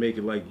make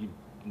it like you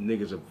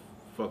niggas are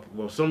fucking.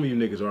 Well, some of you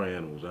niggas are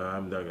animals.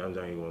 I'm not even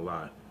gonna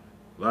lie.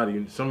 A lot of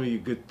you, some of you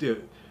good,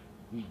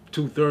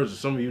 2/3 of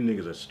some of you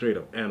niggas are straight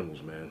up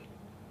animals, man.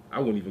 I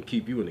wouldn't even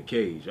keep you in a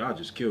cage. I'll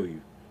just kill you.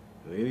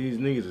 These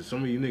niggas,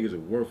 some of you niggas are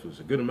worthless.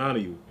 A good amount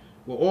of you,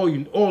 well,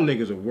 all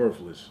niggas are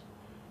worthless.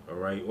 All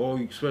right,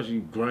 especially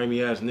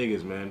grimy ass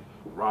niggas, man,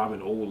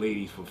 robbing old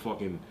ladies for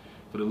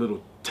the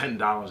little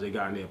 $10 they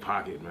got in their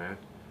pocket, man.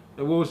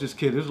 And what was this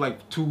kid? This was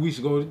like 2 weeks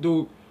ago. This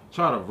dude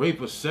tried to rape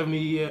a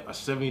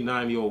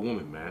 79-year-old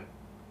woman, man.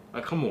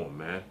 Like, come on,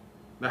 man.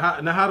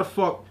 Now how the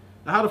fuck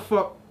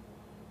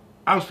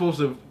I'm supposed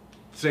to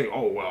say,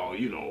 oh well,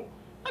 you know,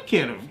 I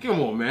can't.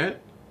 Come on, man.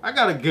 I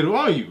gotta get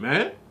on you,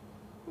 man.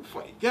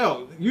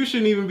 Yo, you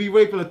shouldn't even be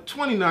raping a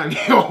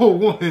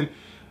 29-year-old woman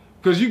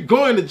because you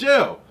going to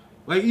jail.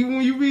 Like, even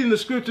when you read in the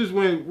scriptures,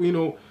 when, you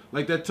know,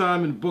 like that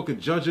time in the book of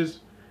Judges,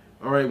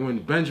 all right, when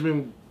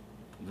Benjamin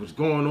was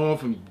going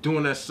off and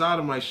doing that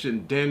sodomite shit,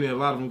 and damn near a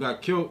lot of them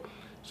got killed.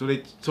 So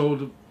they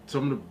told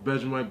some of the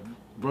Benjamite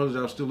brothers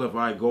that were still left,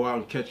 all right, go out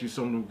and catch you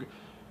some of them.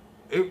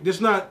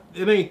 That's not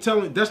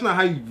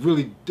how you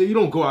really, you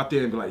don't go out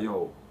there and be like,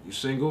 yo, you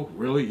single?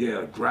 Really?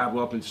 Yeah, grab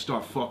up and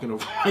start fucking a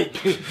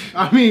right.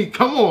 I mean,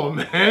 come on,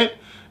 man.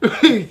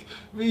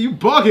 You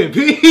bugging,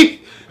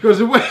 B. Because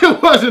the way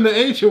it was in the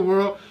ancient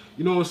world,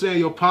 you know what I'm saying,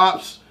 your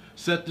pops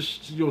set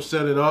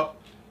it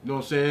up. You know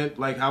what I'm saying?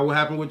 Like how it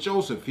happened with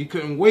Joseph. He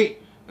couldn't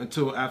wait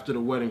until after the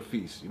wedding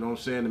feast, you know what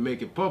I'm saying, to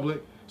make it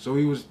public. So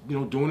he was, you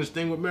know, doing his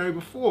thing with Mary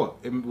before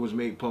it was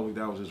made public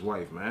that was his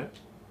wife, man.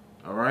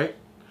 All right?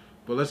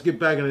 But let's get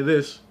back into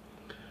this.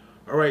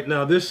 All right,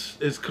 now this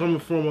is coming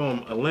from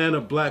Atlanta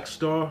Black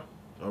Star.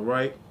 All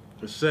right?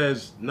 It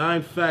says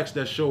 9 facts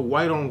that show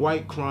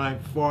white-on-white crime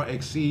far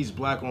exceeds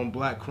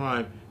black-on-black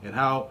crime and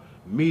how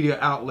media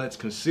outlets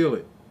conceal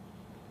it.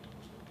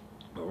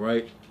 All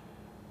right?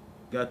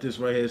 Got this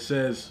right here. It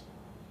says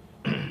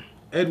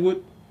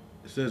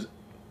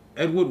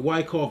Edward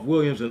Wyckoff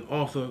Williams, an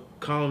author,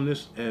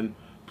 columnist, and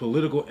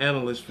political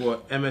analyst for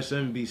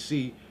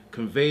MSNBC,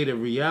 conveyed a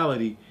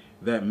reality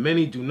that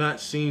many do not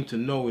seem to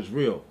know is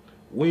real.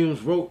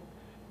 Williams wrote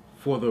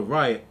for the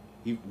riot.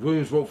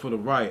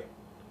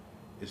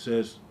 It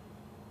says,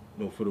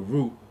 no, for the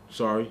root.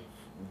 Sorry,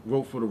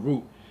 wrote for the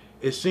root.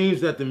 It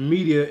seems that the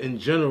media in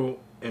general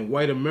and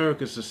white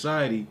American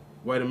society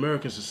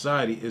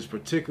is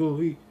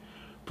particularly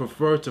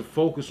preferred to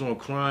focus on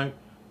crime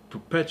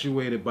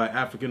perpetuated by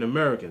African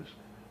Americans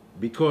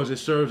because it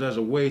serves as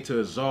a way to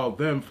absolve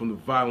them from the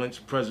violence,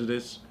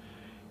 prejudice,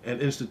 and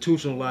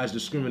institutionalized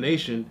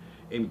discrimination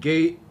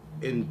engendered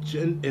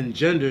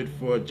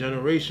for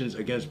generations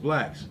against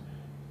blacks.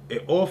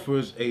 It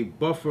offers a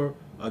buffer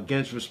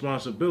against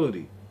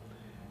responsibility,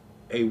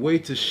 a way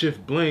to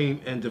shift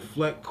blame and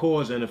deflect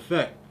cause and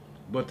effect,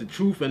 but the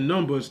truth and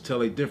numbers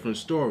tell a different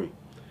story.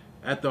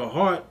 At the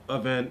heart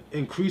of an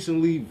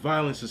increasingly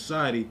violent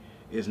society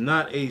is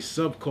not a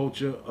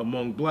subculture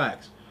among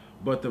blacks,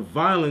 but the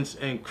violence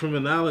and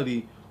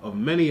criminality of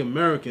many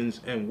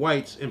Americans and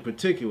whites in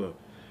particular.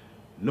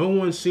 No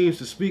one seems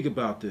to speak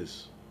about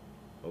this.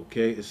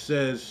 Okay, it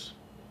says,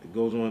 it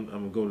goes on,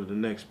 I'm going to go to the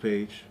next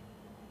page.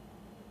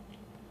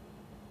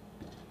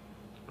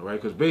 All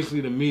right, because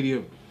basically the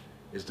media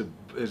is to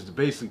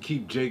basically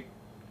keep Jake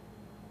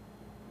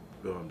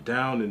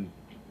down and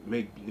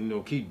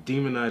keep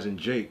demonizing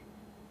Jake.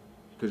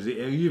 Because you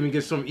even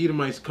get some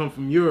Edomites come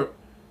from Europe,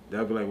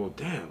 they'll be like, well,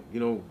 damn,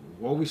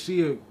 all we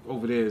see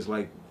over there is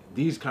like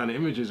these kind of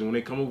images. And when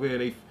they come over here,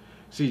 they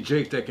see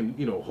Jake that can,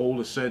 hold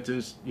a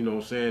sentence,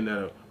 saying that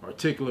are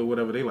articulate,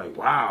 whatever. They like,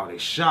 wow, they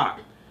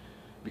shocked.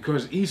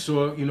 Because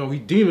Esau, he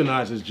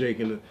demonizes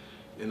Jake in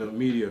in the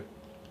media.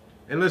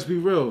 And let's be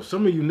real,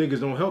 some of you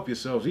niggas don't help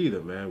yourselves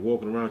either, man.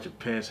 Walking around with your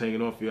pants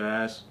hanging off your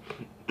ass.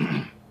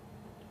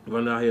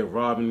 Running out here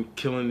robbing,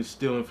 killing, and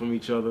stealing from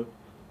each other.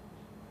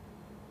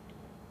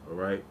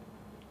 Alright.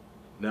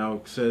 Now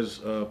it says,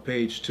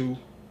 page 2. It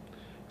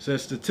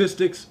says,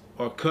 statistics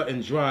are cut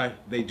and dry.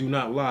 They do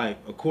not lie.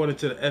 According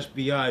to the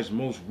FBI's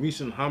most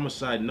recent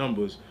homicide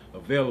numbers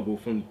available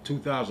from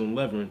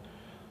 2011,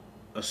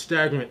 a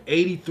staggering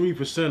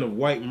 83% of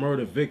white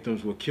murder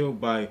victims were killed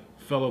by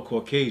fellow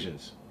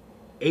Caucasians.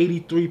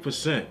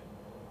 83%.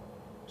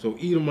 So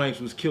Edomites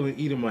was killing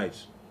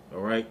Edomites.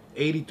 Alright?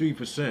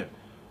 83%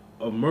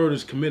 of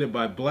murders committed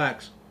by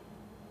blacks.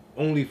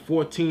 Only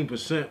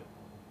 14%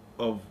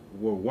 were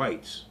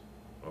whites.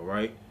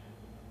 Alright?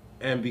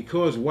 And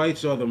because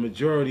whites are the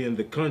majority in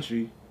the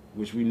country,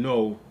 which we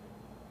know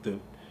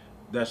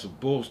that's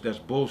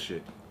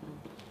bullshit.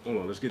 Hold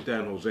on, let's get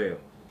that in Hosea.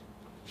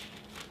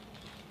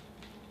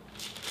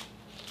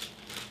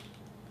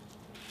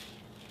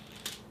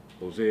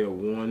 Hosea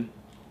 1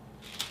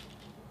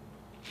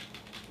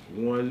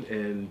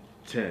 and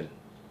 10.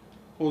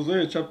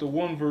 Hosea chapter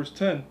 1 verse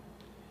 10.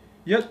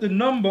 Yet the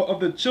number of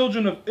the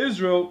children of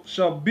Israel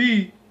shall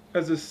be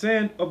as the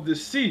sand of the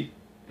sea.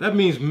 That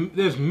means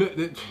there's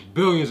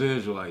billions of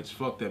Israelites.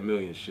 Fuck that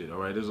million shit,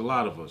 alright? There's a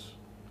lot of us,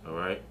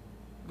 alright?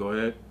 Go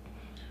ahead.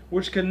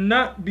 Which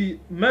cannot be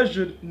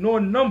measured nor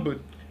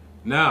numbered.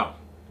 Now,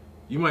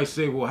 you might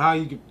say, well,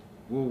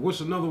 what's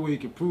another way you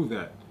can prove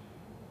that?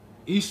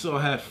 Esau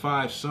had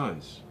 5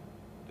 sons.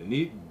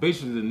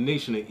 Basically, the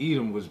nation of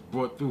Edom was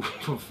brought through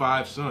from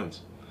 5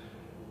 sons.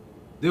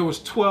 There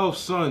was 12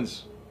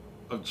 sons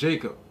of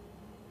Jacob.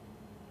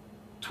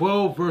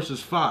 12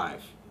 versus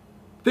 5.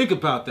 Think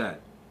about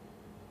that.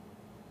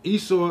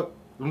 Esau,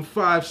 them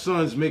 5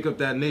 sons make up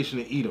that nation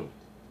of Edom.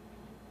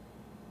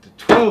 The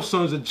 12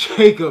 sons of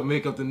Jacob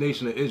make up the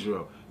nation of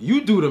Israel.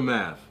 You do the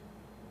math.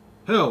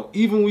 Hell,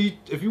 even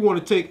if you want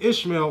to take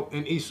Ishmael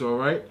and Esau,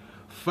 right?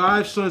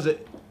 5 sons of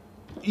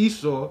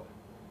Esau.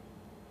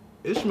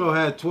 Ishmael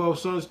had 12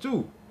 sons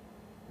too.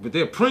 But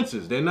they're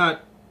princes. They're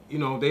not, they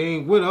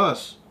ain't with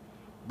us.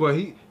 But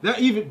that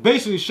even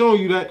basically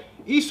showing you that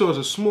Esau is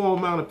a small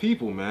amount of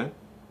people, man.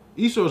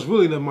 Esau is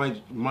really the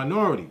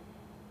minority.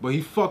 But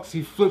he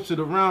flips it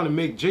around and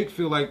make Jake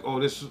feel like, oh,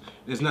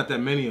 there's not that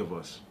many of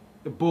us.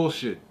 The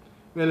bullshit.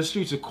 Man, the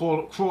streets are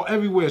crawl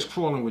everywhere is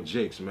crawling with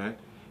Jakes, man.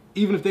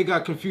 Even if they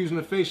got confused in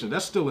the facial,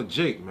 that's still a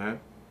Jake, man.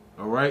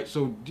 Alright?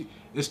 So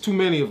it's too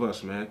many of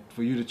us, man,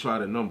 for you to try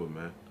to number,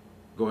 man.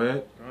 Go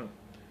ahead.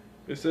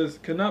 It says,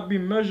 cannot be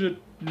measured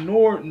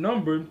nor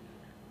numbered,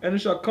 and it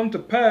shall come to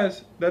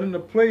pass that in the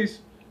place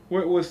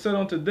where it was said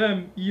unto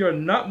them, ye are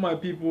not my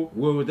people.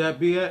 Where would that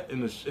be at?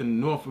 In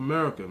North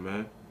America,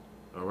 man.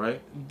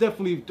 Alright?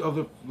 Definitely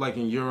other, like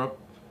in Europe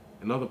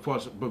and other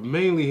parts, but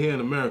mainly here in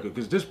America.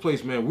 Because this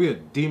place, man, we're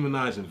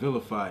demonized and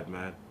vilified,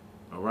 man.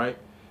 Alright?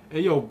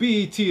 And yo,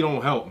 BET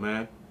don't help,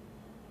 man.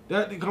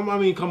 Come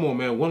on,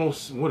 man. What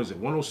is it?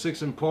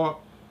 106 in Park?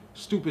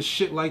 Stupid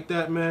shit like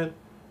that, man.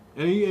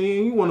 And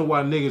you wonder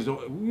why niggas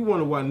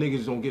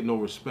don't get no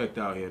respect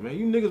out here, man.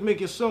 You niggas make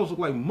yourselves look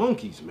like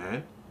monkeys,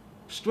 man.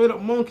 Straight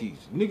up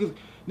monkeys.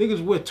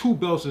 Niggas wear 2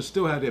 belts and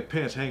still have their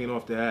pants hanging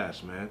off their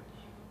ass, man.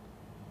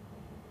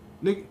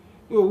 Nigga,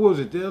 what was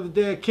it? The other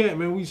day at camp,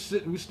 man, we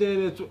standing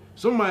there.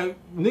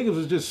 Niggas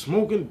was just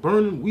smoking,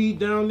 burning weed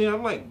down there.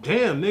 I'm like,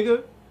 damn,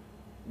 nigga.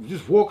 You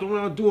just walking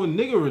around doing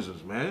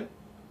niggerisms, man.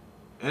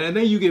 And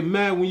then you get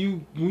mad when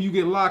you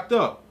get locked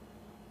up.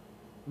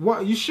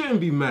 Why? You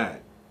shouldn't be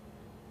mad.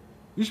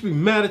 You should be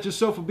mad at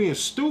yourself for being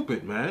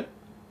stupid, man.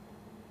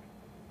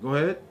 Go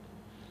ahead.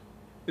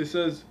 It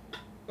says,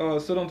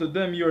 said unto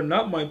them, ye are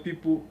not my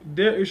people.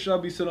 There it shall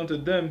be said unto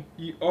them,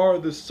 ye are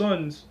the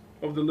sons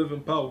of the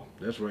living power.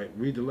 That's right.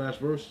 Read the last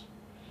verse.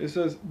 It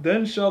says,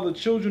 then shall the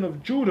children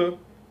of Judah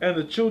and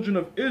the children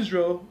of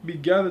Israel be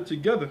gathered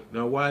together.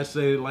 Now, why I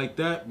say it like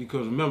that?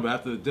 Because remember,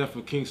 after the death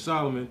of King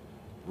Solomon,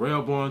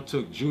 Rehoboam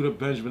took Judah,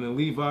 Benjamin, and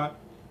Levi,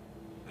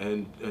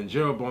 and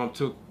Jeroboam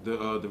took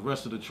the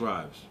rest of the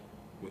tribes,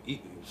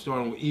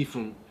 starting with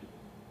Ephraim,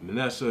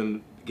 Manasseh,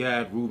 and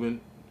Gad,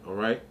 Reuben. All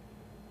right.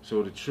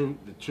 So the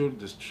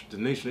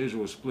nation of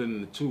Israel was split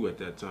into 2 at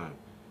that time.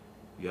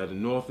 You had the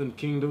northern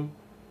kingdom,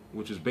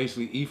 which is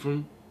basically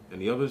Ephraim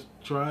and the other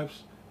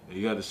tribes, and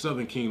you had the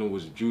southern kingdom,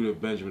 which was Judah,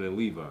 Benjamin, and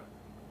Levi.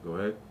 Go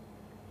ahead.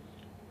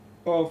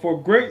 For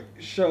great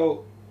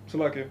shall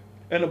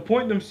and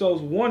appoint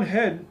themselves one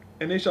head,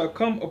 and they shall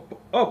come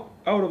up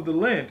out of the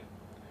land.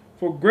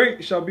 For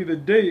great shall be the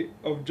day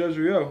of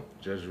Jezreel.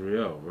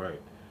 Jezreel,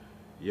 right.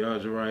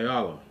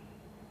 Yahawah,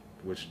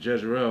 which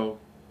Jezreel,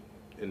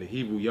 in the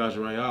Hebrew,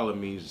 Yahawah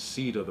means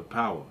seed of the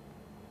power.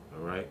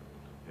 All right?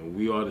 And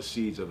we are the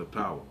seeds of the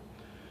power.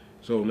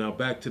 So now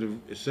back to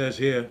it says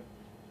here,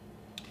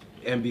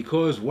 and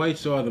because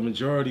whites are the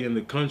majority in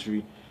the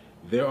country,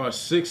 there are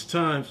 6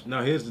 times,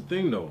 now here's the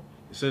thing though,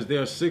 it says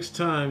there are 6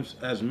 times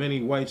as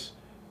many whites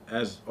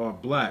as are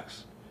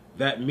blacks.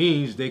 That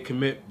means they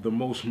commit the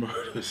most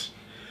murders.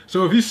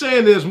 So if you're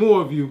saying there's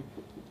more of you,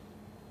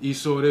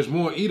 Esau, there's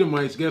more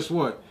Edomites, guess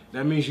what?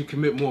 that means you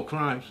commit more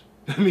crimes.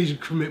 That means you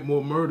commit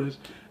more murders.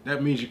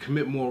 That means you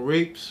commit more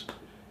rapes.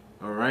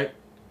 All right.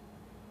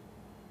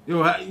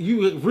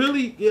 You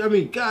really? I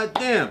mean,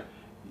 goddamn,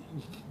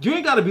 you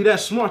ain't got to be that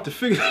smart to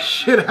figure this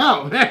shit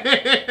out, man.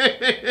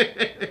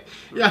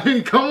 Yeah, I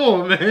mean, come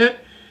on, man.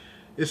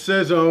 It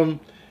says,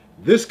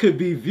 this could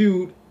be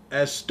viewed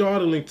as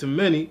startling to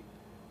many,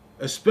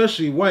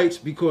 especially whites,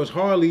 because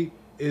hardly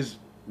is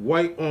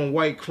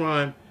white-on-white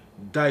crime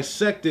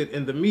dissected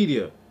in the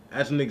media.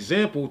 As an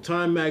example,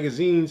 Time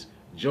Magazine's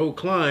Joe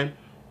Klein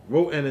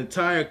wrote an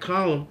entire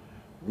column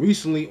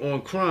recently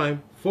on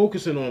crime,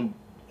 focusing on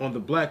the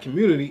black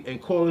community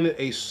and calling it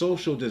a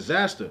social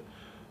disaster.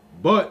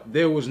 But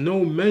there was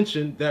no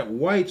mention that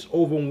whites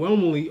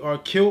overwhelmingly are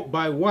killed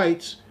by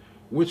whites,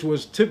 which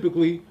was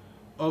typical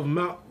of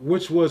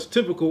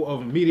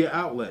media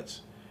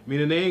outlets.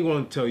 Meaning they ain't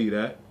going to tell you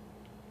that.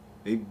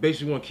 They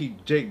basically want to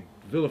keep Jake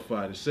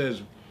vilified. It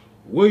says,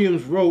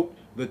 Williams wrote,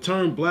 the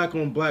term black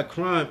on black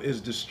crime is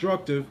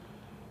destructive,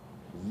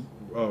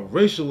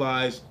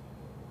 racialized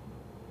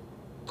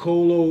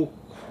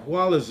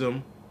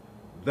colloquialism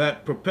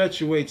that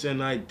perpetuates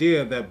an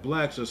idea that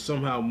blacks are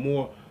somehow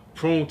more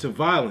prone to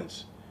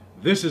violence.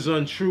 This is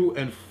untrue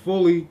and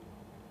fully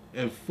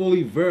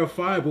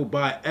verifiable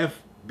by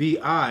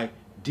FBI,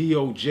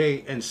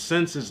 DOJ, and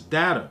census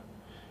data.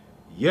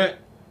 Yet,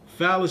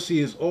 fallacy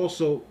is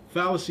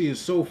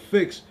so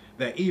fixed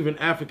that even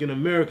African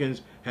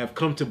Americans have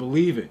come to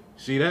believe it.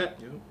 See that?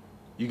 Yep.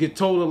 You get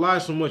told a lie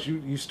so much,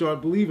 you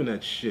start believing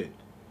that shit.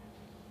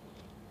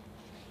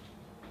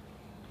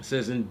 It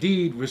says,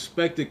 indeed,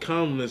 respected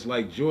columnists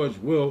like George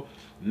Will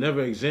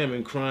never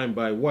examine crime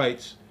by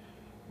whites,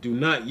 do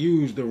not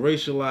use the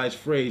racialized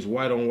phrase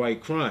white on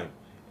white crime,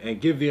 and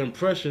give the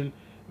impression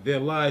their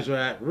lives are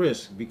at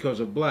risk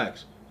because of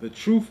blacks. The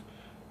truth,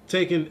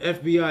 taking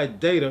FBI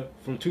data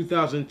from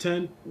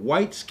 2010,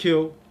 whites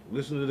killed,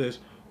 listen to this,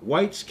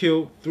 whites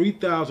killed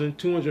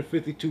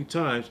 3,252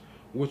 times,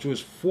 which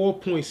was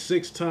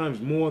 4.6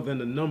 times more than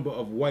the number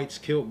of whites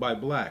killed by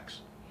blacks.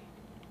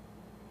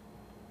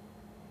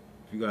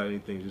 If you got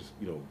anything, just,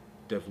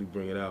 definitely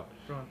bring it out.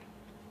 Sure.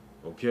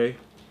 Okay?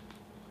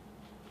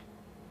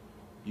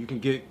 You can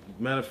get,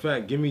 matter of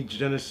fact, give me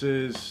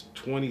Genesis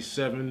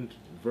 27,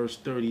 verse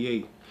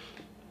 38.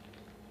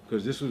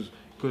 Because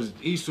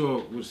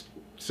Esau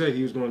said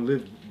he was going to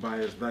live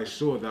by thy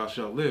sword thou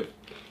shalt live.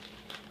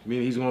 I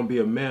mean, he's going to be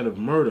a man of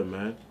murder,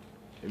 man.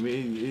 I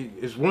mean,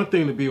 it's one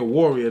thing to be a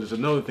warrior, it's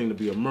another thing to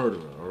be a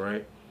murderer, all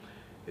right?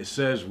 It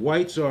says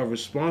whites are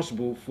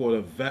responsible for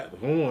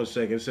hold on a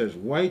second. It says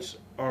whites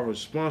are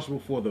responsible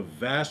for the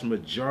vast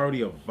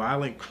majority of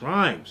violent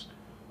crimes.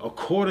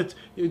 According to,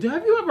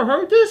 have you ever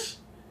heard this?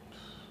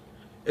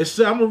 It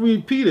said, I'm going to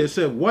repeat it. It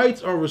said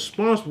whites are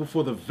responsible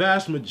for the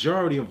vast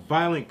majority of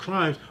violent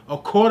crimes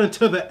according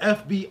to the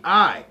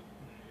FBI.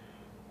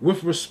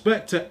 With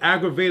respect to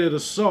aggravated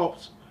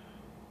assaults,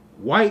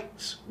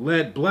 whites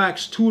led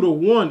blacks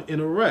 2-1 in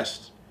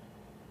arrests.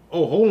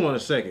 Oh, hold on a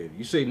second.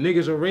 You say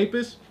niggas are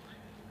rapists?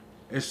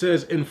 It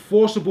says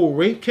enforceable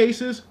rape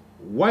cases,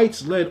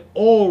 whites led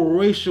all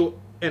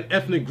racial and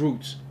ethnic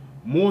groups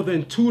more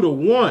than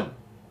 2-1.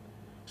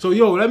 So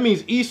that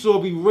means Esau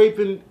be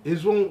raping he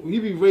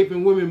be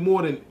raping women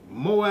more than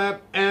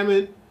Moab,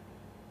 Ammon,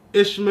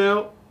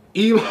 Ishmael,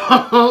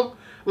 Elam.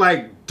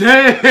 Like,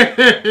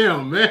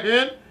 damn,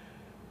 man.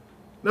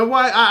 Now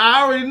why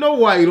I already know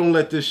why you don't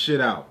let this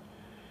shit out.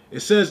 It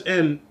says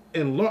in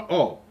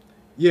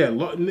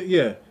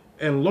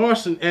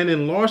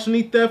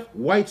larceny theft,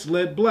 whites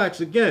led blacks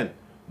again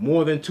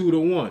more than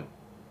 2-1.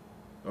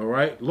 All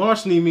right,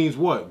 larceny means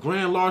what?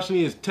 Grand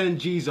larceny is 10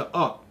 G's or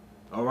up.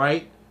 All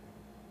right,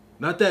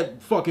 not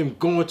that fucking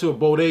going to a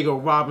bodega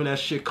robbing that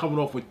shit, coming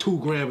off with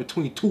 $2 grand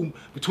between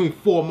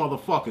 4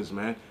 motherfuckers,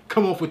 man.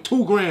 Come off with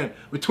 $2 grand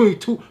between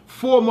 4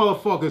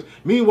 motherfuckers.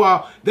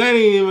 Meanwhile, that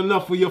ain't even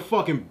enough for your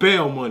fucking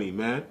bail money,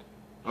 man.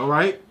 All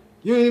right,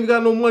 you ain't even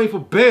got no money for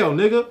bail,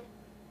 nigga.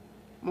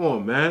 Come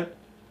on, man.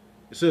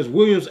 It says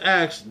Williams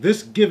asks,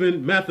 this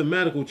given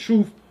mathematical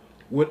truth,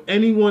 would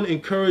anyone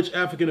encourage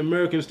African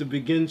Americans to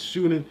begin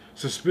shooting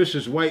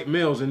suspicious white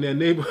males in their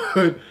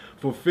neighborhood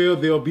for fear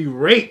they'll be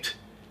raped,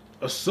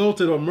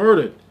 assaulted, or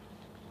murdered?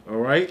 All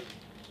right.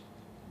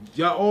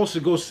 Y'all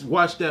also go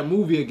watch that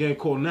movie again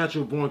called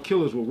Natural Born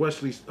Killers with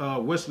Wesley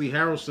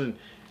Harrelson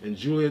and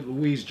Juliette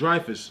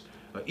Louis-Dreyfus,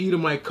 an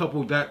Edomite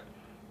couple that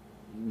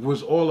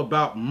was all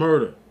about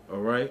murder. All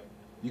right.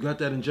 You got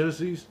that in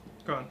Genesis?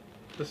 Go on.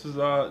 This is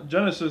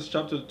Genesis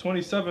chapter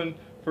 27,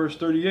 verse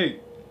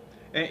 38.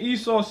 And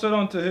Esau said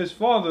unto his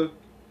father,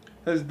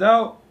 hast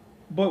thou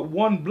but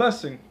one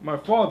blessing, my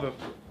father?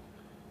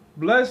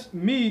 Bless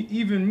me,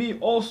 even me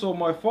also,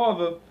 my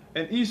father.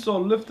 And Esau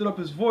lifted up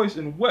his voice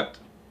and wept.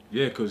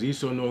 Yeah, because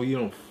Esau know he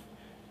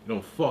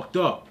don't fucked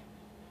up.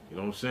 You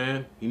know what I'm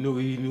saying? He knew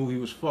he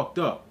was fucked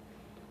up.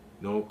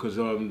 Because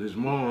his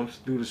mom,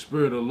 through the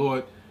Spirit of the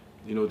Lord,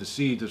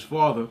 deceived his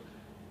father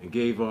and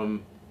gave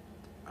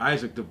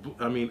Isaac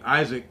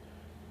Isaac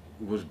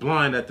was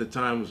blind at the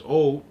time, was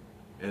old,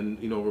 and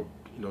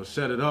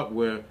set it up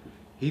where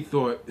he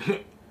thought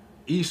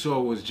Esau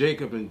was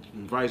Jacob and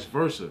vice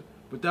versa.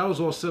 But that was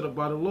all set up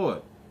by the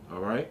Lord. All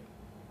right?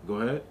 Go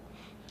ahead.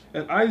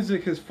 And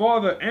Isaac his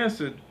father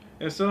answered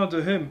and said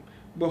unto him,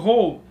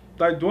 Behold,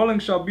 thy dwelling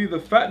shall be the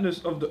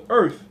fatness of the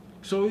earth.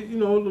 So, you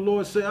know, the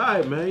Lord said, all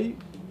right, man,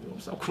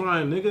 stop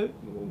crying, nigga.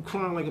 You're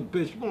crying like a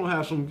bitch. You're gonna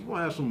have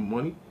some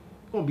money.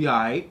 You're gonna be all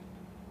right.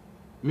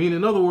 Meaning,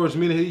 in other words,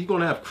 meaning you're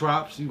gonna have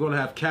crops, you're gonna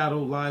have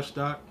cattle,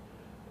 livestock.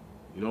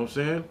 You know what I'm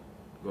saying?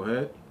 Go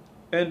ahead.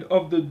 And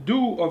of the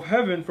dew of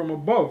heaven from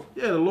above.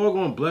 Yeah, the Lord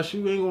gonna bless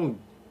you. He ain't gonna,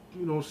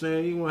 you know what I'm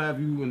saying? He ain't gonna have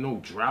you in no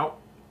drought.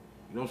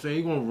 You know what I'm saying?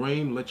 He gonna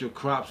rain, let your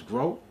crops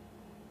grow.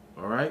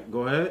 All right,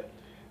 go ahead.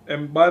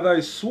 And by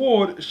thy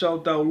sword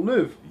shalt thou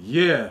live.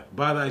 Yeah,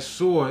 by thy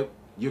sword,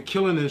 your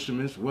killing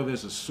instruments, whether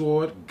it's a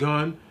sword,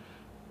 gun,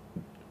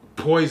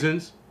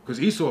 poisons,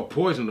 because Esau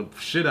poisoned the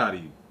shit out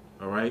of you.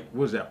 All right,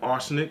 what is that?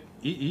 Arsenic.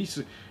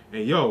 And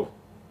yo,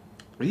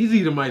 these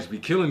Edomites be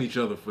killing each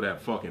other for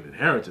that fucking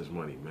inheritance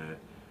money, man.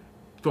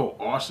 Throw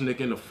arsenic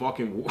in the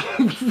fucking.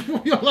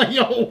 You're like,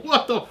 yo,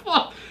 what the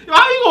fuck? Yo,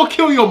 how you gonna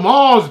kill your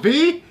moms,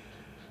 B?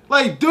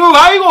 Like, dude,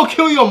 how you gonna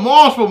kill your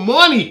moms for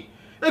money?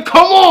 Hey,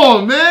 come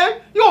on, man.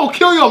 You gonna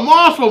kill your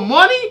moms for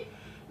money?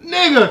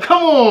 Nigga,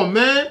 come on,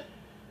 man.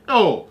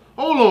 Yo,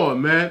 hold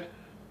on, man.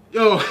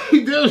 Yo,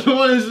 there's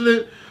one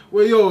incident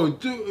where, yo,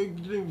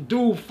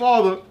 dude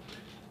father.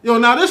 Yo,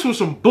 now this was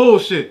some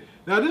bullshit.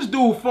 Now this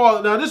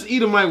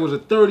Edomite was a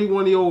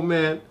 31-year-old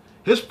man.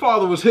 His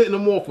father was hitting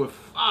him off with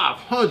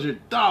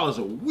 $500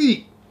 a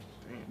week.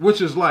 Which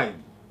is like,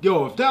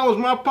 yo, if that was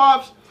my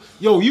pops,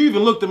 yo, you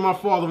even looked at my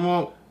father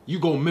wrong, you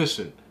go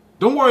missing.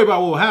 Don't worry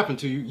about what will happen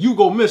to you. You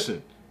go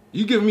missing.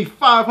 You giving me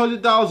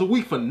 $500 a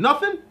week for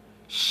nothing?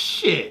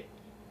 Shit.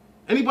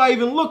 Anybody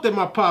even looked at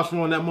my pops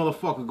wrong, that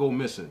motherfucker go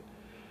missing.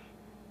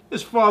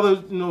 His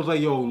father, you know, was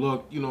like, yo,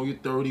 look, you know, you're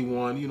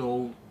 31, you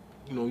know,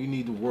 you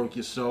need to work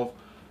yourself.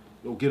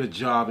 You'll get a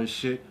job and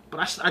shit.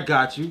 But I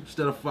got you.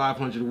 Instead of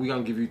 500 a week, I'm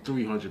gonna give you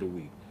 300 a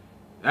week.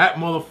 That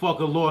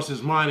motherfucker lost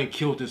his mind and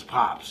killed his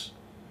pops.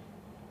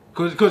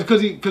 Cause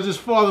his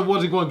father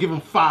wasn't gonna give him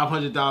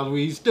 $500 a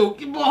week. He's still,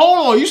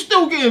 hold on, you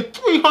still getting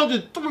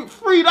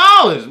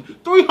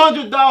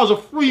 $300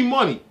 of free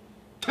money,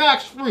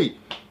 tax free,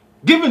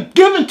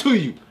 given to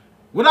you,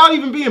 without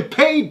even being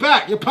paid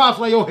back. Your pops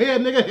like, yo, here,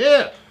 nigga,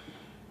 here.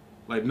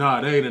 Like,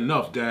 nah, that ain't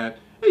enough, Dad.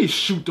 Hey,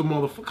 shoot the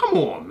motherfucker. Come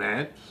on,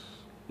 man.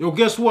 Yo,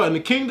 guess what? In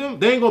the kingdom,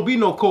 there ain't gonna be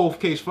no cold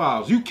case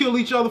files. You kill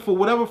each other for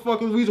whatever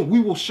fucking reason,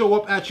 we will show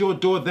up at your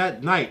door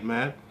that night,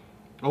 man.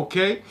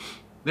 Okay?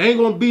 There ain't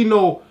gonna be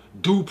no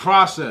due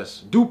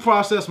process. Due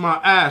process my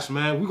ass,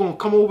 man. We gonna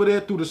come over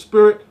there through the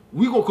spirit.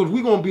 Cause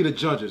we gonna be the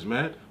judges,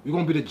 man. We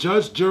gonna be the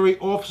judge, jury,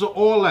 officer,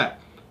 all that.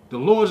 The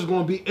Lord is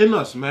gonna be in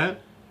us, man.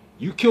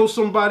 You kill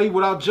somebody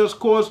without just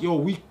cause, yo,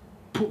 we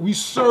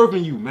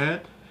serving you,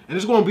 man. And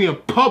it's gonna be in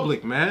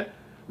public, man.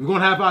 We're gonna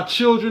have our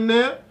children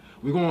there.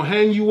 We're gonna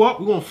hang you up.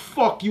 We're gonna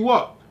fuck you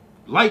up.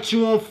 Light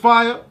you on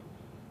fire.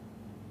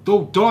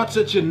 Throw darts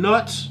at your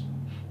nuts.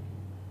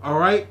 All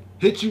right?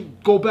 Hit you,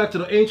 go back to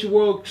the ancient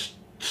world,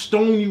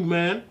 stone you,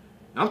 man.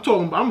 I'm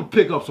gonna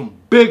pick up some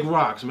big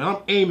rocks, man.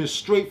 I'm aiming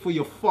straight for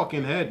your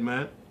fucking head,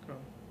 man.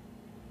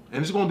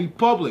 And it's gonna be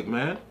public,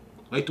 man.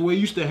 Like the way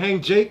you used to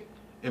hang Jake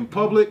in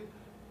public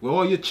with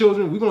all your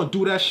children. We're gonna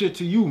do that shit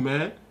to you,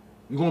 man.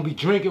 You're gonna be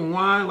drinking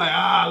wine like,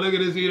 look at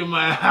this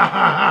Edomite.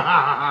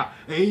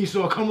 Hey,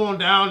 Esau, come on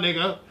down,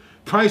 nigga.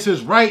 Price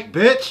is right,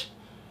 bitch.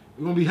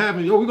 We're gonna be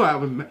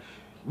having,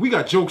 we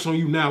got jokes on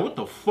you now. What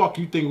the fuck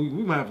you think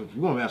we're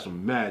gonna have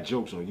some mad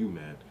jokes on you,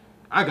 man.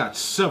 I got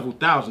several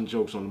thousand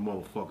jokes on the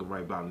motherfucker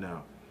right about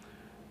now.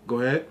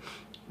 Go ahead.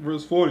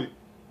 Verse 40.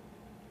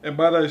 And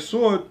by thy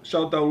sword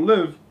shalt thou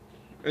live,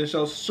 and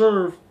shalt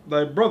serve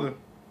thy brother.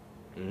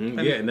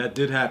 Yeah, and that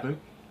did happen,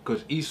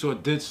 because Esau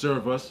did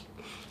serve us.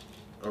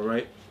 All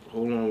right,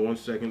 hold on 1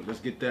 second. Let's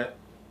get that.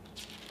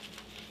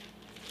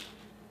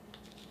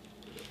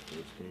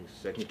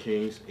 2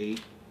 Kings 8.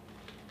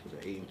 Was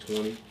it 8 and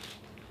 20?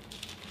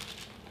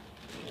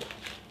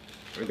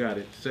 I got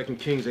it. 2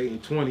 Kings 8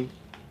 and 20.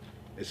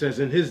 It says,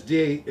 in his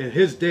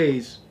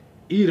days,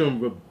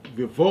 Edom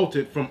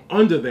revolted from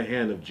under the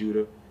hand of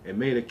Judah and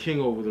made a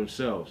king over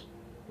themselves.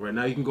 Right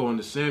now, you can go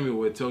into Samuel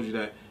where it tells you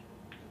that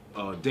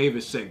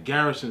David set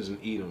garrisons in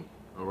Edom.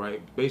 All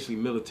right, basically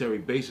military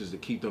bases to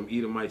keep them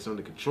Edomites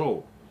under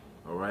control.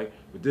 All right,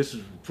 but this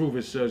is proven.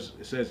 It says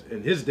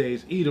in his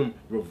days, Edom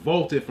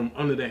revolted from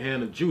under the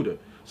hand of Judah.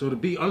 So to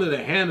be under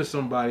the hand of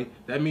somebody,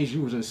 that means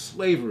you was in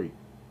slavery.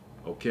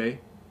 Okay,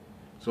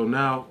 so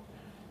now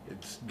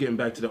it's getting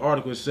back to the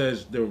article. It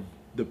says the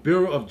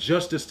Bureau of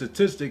Justice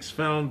Statistics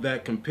found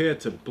that compared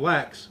to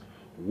blacks,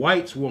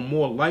 whites were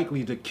more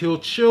likely to kill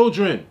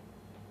children,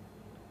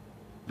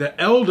 the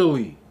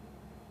elderly,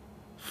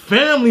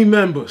 family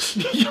members.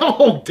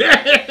 Yo,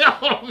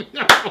 damn.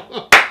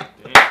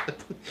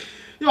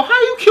 Yo,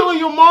 how you killing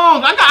your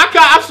moms?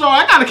 I'm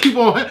sorry, I gotta keep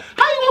on. How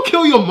you gonna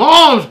kill your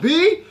moms,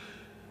 B?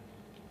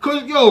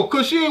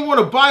 Cause she ain't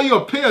wanna buy you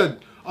a pair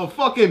of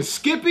fucking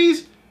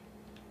Skippies?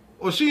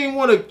 Or she ain't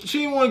wanna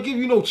give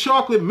you no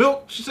chocolate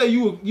milk? She said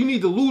you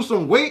need to lose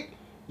some weight?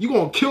 You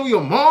gonna kill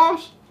your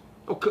moms?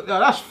 Okay, now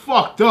that's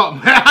fucked up,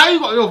 man. How you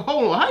gonna, yo,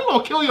 hold on, how you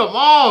gonna kill your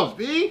moms,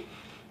 B?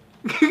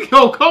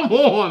 Yo, come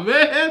on,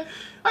 man.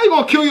 How you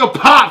gonna kill your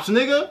pops,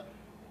 nigga?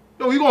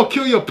 Yo, you gonna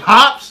kill your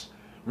pops?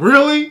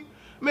 Really?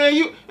 Man,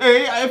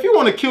 hey, if you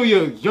wanna kill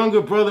your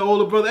younger brother,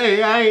 older brother,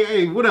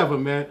 hey, whatever,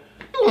 man.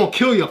 You gonna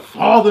kill your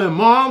father and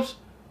moms?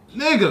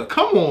 Nigga,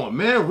 come on,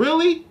 man,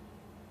 really?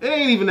 It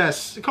ain't even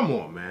that, come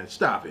on, man.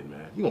 Stop it,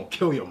 man. You gonna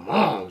kill your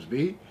moms,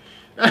 B.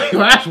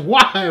 That's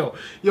wild.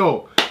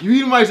 Yo, you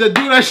Edomites that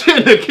do that shit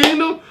in the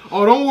kingdom?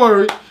 Oh, don't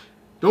worry.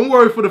 Don't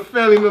worry for the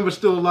family members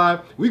still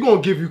alive. We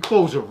gonna give you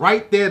closure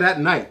right there that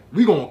night.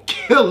 We gonna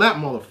kill that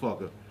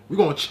motherfucker. We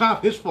gonna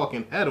chop his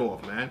fucking head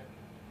off, man.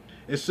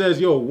 It says,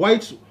 yo,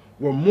 whites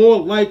were more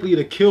likely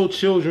to kill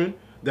children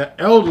than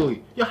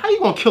elderly. Yo, how you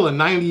gonna kill a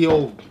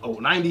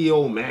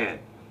 90-year-old man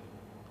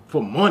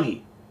for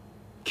money?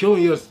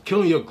 Killing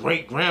your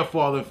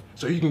great-grandfather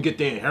so you can get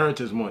their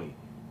inheritance money.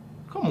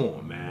 Come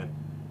on, man.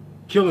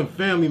 Killing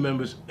family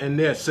members and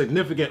their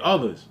significant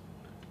others.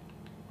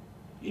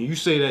 And you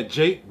say that,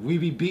 Jake, we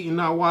be beating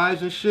our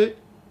wives and shit?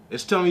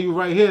 It's telling you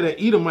right here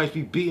that Edomites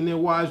be beating their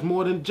wives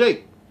more than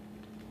Jake.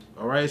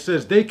 All right, it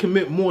says they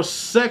commit more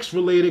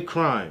sex-related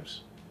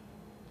crimes.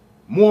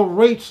 More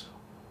rapes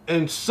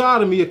and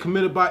sodomy are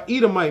committed by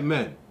Edomite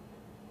men.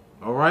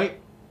 All right?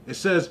 It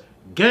says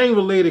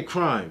gang-related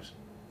crimes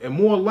and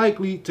more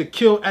likely to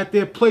kill at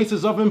their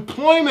places of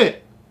employment.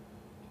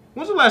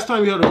 When's the last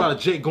time you heard about a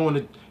Jake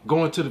going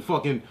to the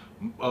fucking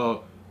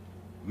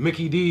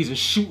Mickey D's and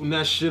shooting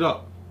that shit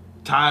up?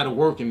 Tired of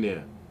working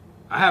there.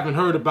 I haven't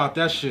heard about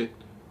that shit,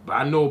 but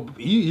I know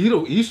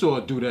Esau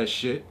do that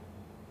shit.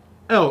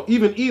 Hell,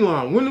 even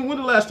Elon. When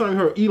the last time you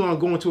heard Elon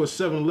going to a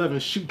 7-Eleven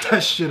and shoot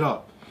that shit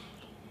up?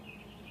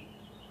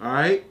 All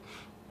right?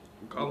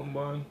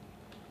 Columbine.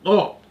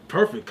 Oh,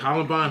 perfect.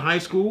 Columbine High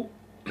School?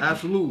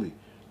 Absolutely.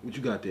 What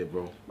you got there,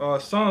 bro?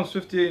 Psalms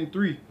 58:3.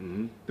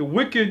 Mm-hmm. The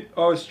wicked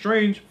are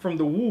estranged from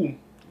the womb.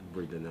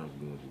 Break that down.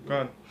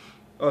 God.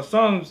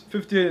 Psalms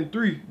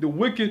 58:3. The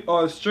wicked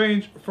are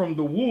estranged from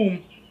the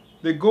womb.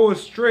 They go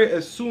astray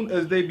as soon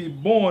as they be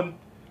born,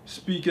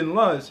 speaking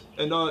lies.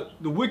 And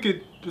the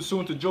wicked,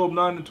 pursuant to Job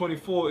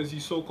 9:24, is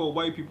these so-called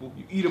white people,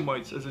 you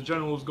Edomites, as the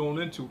general is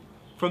going into.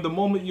 From the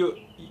moment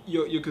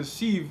you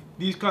conceive,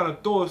 these kind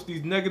of thoughts,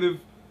 these negative,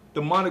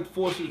 demonic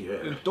forces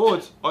and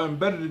thoughts are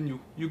embedded in you.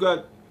 You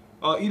got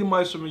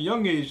Edomites from a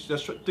young age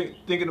that's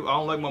thinking of, I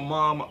don't like my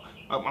mom,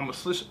 I'm a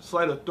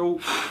slight her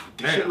throat,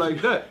 shit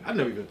like that. I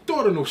never even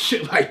thought of no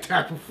shit like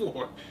that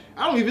before.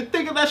 I don't even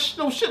think of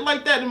no shit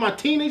like that in my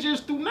teenage years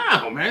through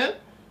now, man.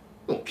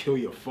 You don't kill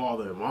your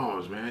father and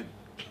moms, man.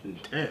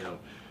 Damn.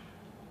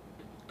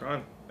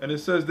 God. And it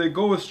says they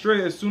go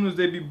astray as soon as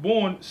they be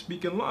born,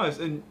 speaking lies.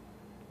 And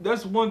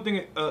that's one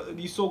thing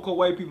these so-called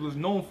white people is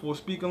known for,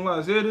 speaking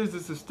lies. There it is,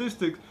 the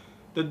statistics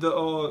that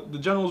the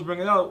generals bring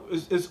it out.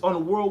 It's on the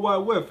World Wide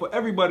Web for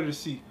everybody to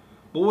see.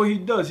 But what he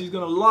does, he's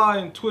going to lie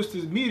and twist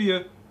his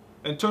media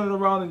and turn it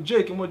around in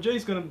Jake. And what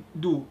Jake's going to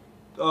do,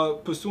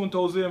 pursuant to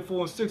Hosea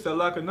 4:6, that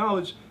lack of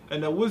knowledge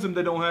and that wisdom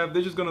they don't have,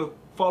 they're just going to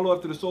follow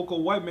after the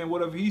so-called white man,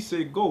 whatever he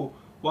say, go.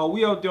 While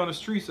we out there on the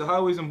streets, the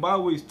highways and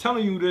byways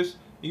telling you this,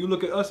 and you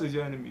look at us as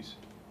your enemies.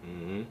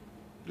 Mm-hmm.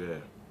 Yeah.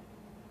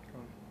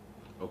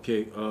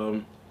 Okay,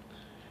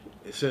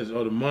 it says,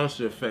 the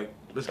monster effect.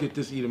 Let's get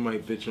this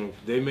Edomite bitch on.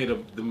 They made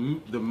the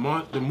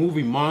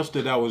movie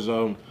Monster that was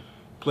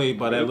played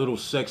by that little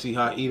sexy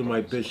hot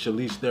Edomite bitch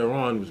Charlize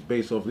Theron, was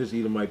based off this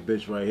Edomite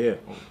bitch right here.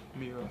 Oh, let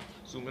me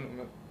zoom in on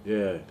that.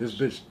 Yeah, this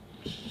bitch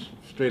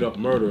straight up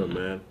murderer,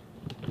 man.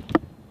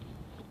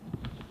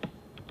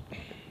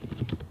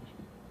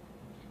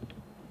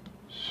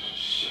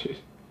 Shit.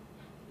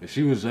 And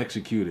she was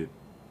executed.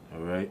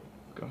 All right.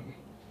 God.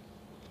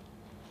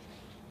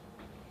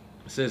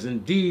 It says,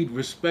 indeed,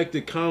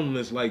 respected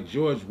columnists like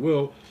George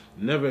Will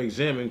never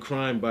examine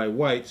crime by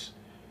whites,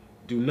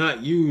 do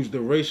not use the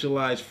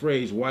racialized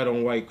phrase white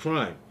on white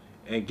crime,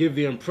 and give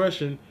the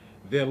impression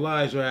their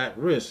lives are at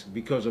risk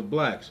because of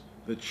blacks.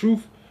 The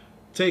truth,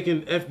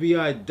 taking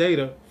FBI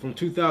data from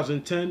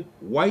 2010,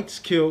 whites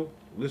kill,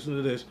 listen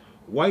to this,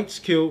 whites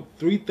killed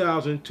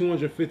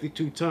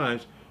 3,252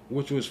 times,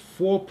 which was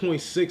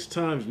 4.6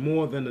 times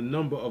more than the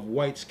number of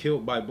whites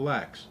killed by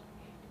blacks.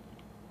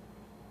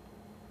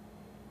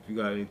 If you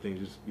got anything,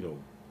 just,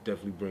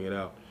 definitely bring it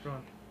out.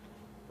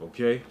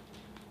 Okay?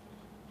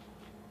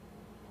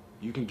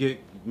 You can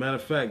get, matter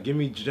of fact, give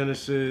me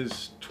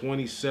Genesis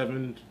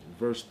 27,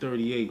 verse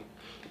 38.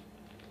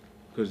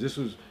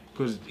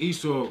 Because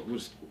Esau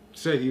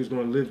said he was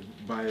going to live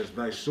by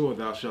thy sword,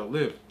 thou shalt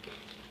live.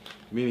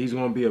 I mean, he's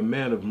going to be a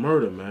man of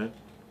murder, man.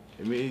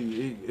 I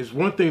mean, it's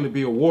one thing to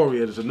be a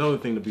warrior, it's another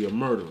thing to be a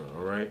murderer,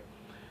 all right?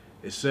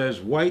 It says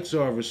whites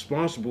are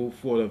responsible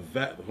for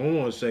hold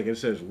on a second. It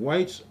says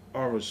whites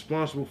are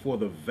responsible for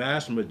the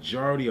vast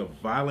majority of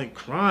violent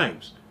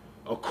crimes.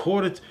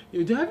 According to,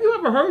 have you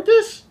ever heard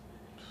this?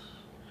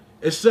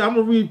 It said, I'm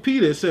going to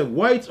repeat it. It said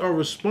whites are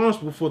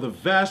responsible for the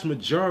vast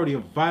majority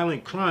of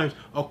violent crimes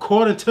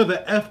according to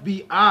the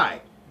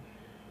FBI.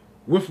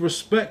 With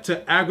respect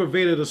to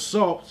aggravated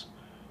assaults,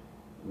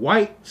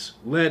 whites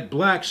led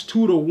blacks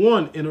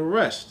 2-1 in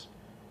arrests.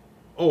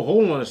 Oh,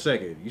 hold on a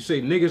second. You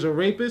say niggas are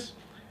rapists?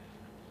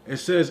 It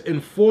says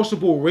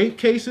enforceable rape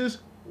cases,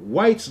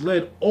 whites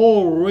led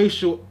all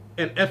racial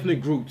and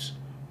ethnic groups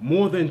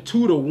more than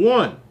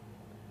 2-1.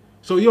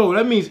 So yo,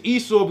 that means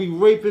Esau be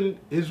raping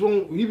his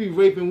own. He be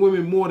raping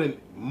women more than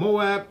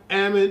Moab,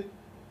 Ammon,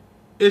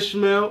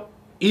 Ishmael,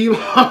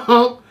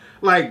 Elam.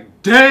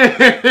 Like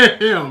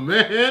damn,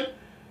 man.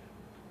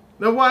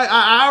 Now why?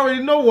 I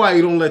already know why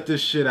you don't let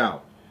this shit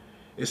out.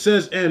 It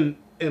says and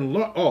in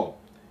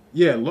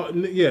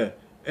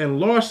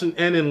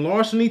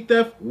larceny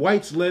theft,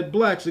 whites led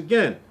blacks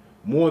again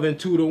more than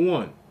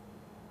 2-1.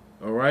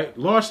 All right.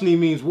 Larceny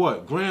means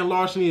what? Grand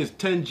larceny is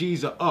 10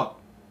 G's or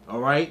up. All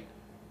right.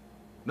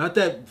 Not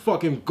that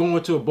fucking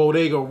going to a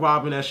bodega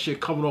robbing that shit,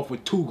 coming off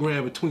with $2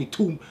 grand between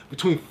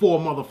 4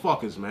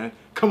 motherfuckers, man.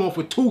 Come off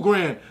with $2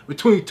 grand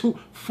between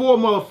 4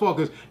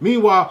 motherfuckers.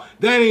 Meanwhile,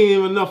 that ain't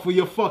even enough for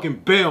your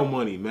fucking bail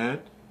money, man.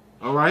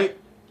 All right?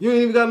 You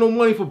ain't even got no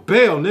money for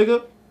bail,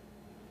 nigga.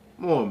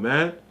 Come on,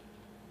 man.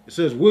 It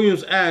says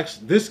Williams asks,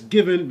 this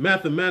given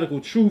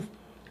mathematical truth,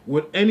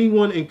 would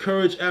anyone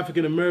encourage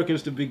African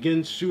Americans to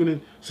begin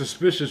shooting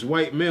suspicious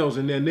white males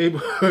in their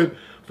neighborhood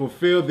for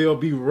fear they'll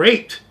be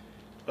raped,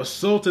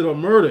 assaulted, or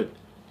murdered?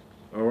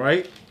 All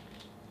right.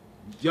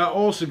 Y'all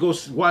also go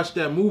watch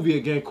that movie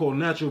again called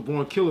Natural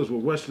Born Killers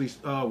with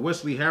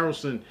Wesley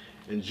Harrelson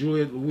and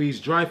Juliette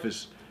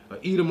Louis-Dreyfus, an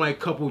Edomite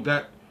couple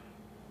that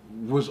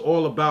was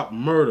all about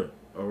murder.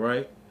 All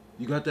right.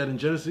 You got that in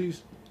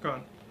Genesis? Come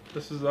on.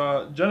 This is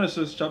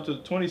Genesis chapter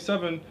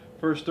 27,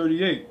 verse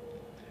 38.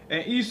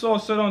 And Esau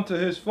said unto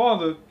his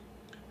father,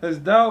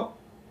 hast thou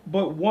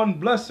but one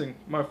blessing,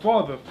 my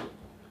father?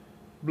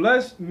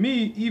 Bless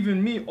me,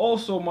 even me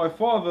also, my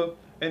father.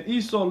 And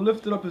Esau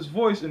lifted up his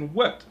voice and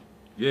wept.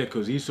 Yeah,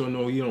 because Esau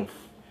know he don't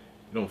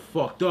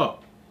fucked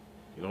up.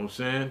 You know what I'm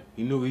saying?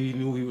 He knew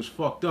he was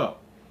fucked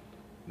up.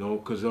 You know,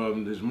 because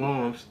his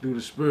mom, through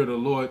the Spirit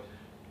of the Lord,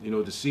 you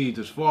know, deceived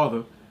his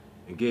father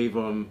and gave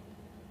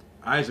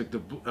Isaac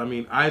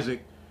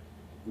Isaac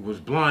was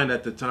blind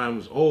at the time,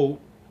 was old,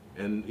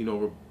 and you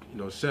know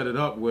set it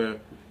up where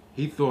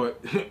he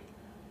thought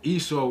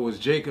Esau was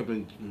Jacob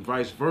and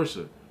vice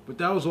versa. But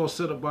that was all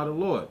set up by the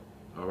Lord.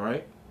 All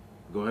right?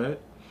 Go ahead.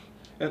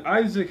 And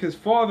Isaac his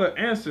father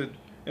answered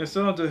and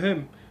said unto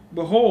him,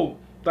 behold,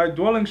 thy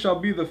dwelling shall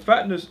be the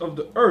fatness of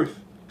the earth.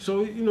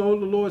 So, you know,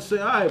 the Lord said,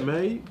 all right,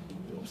 man,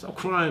 stop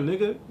crying,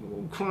 nigga.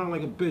 You're crying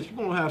like a bitch.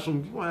 You're gonna have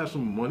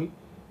some money.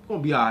 You're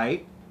gonna be all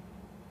right.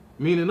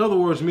 Meaning, in other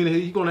words, meaning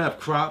you're gonna have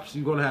crops,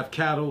 you're gonna have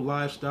cattle,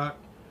 livestock.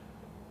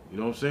 You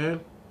know what I'm saying?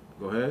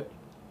 Go ahead.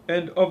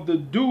 And of the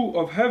dew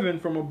of heaven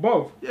from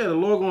above. Yeah, the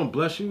Lord gonna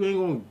bless you. He ain't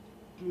gonna,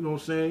 you know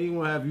what I'm saying? He ain't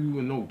gonna have you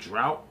in no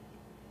drought.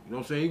 You know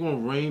what I'm saying? He gonna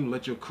rain,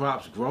 let your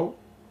crops grow.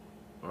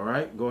 All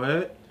right, go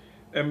ahead.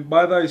 And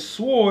by thy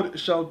sword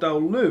shalt thou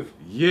live.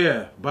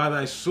 Yeah, by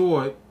thy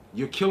sword,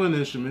 your killing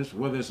instruments,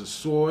 whether it's a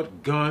sword,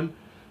 gun,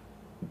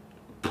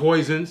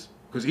 poisons,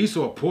 because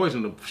Esau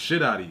poisoned the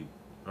shit out of you.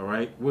 All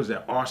right, what is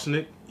that?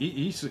 Arsenic.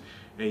 And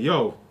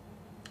yo,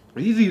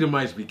 these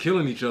Edomites be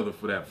killing each other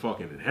for that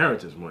fucking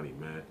inheritance money,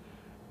 man.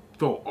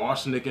 Throw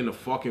arsenic in the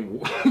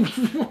fucking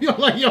You're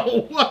like,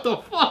 yo, what the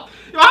fuck?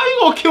 Yo, how you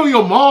gonna kill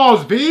your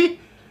moms, B?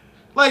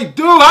 Like,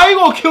 dude, how you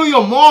gonna kill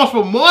your moms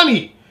for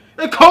money?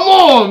 Hey, come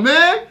on,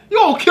 man. You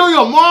gonna kill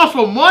your moms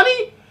for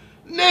money?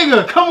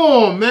 Nigga, come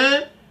on,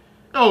 man.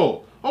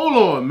 Yo, hold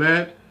on,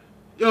 man.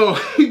 Yo,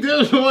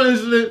 there's one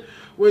incident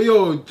where,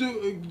 yo,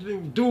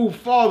 dude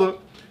father.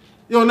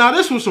 Yo, now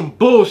this was some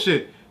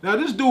bullshit. Now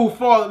this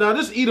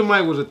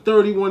Edomite was a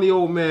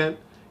 31-year-old man.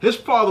 His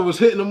father was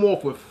hitting him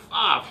off with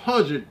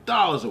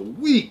 $500 a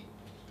week.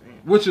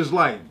 Which is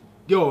like,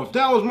 yo, if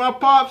that was my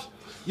pops,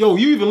 yo,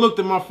 you even looked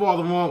at my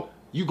father wrong,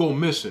 you go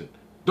missing.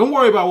 Don't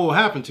worry about what will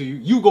happen to you.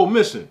 You go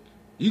missing.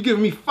 You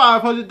giving me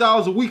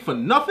 $500 a week for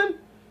nothing?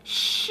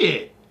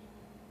 Shit.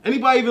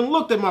 Anybody even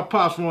looked at my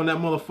pops wrong, that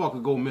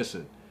motherfucker go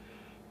missing.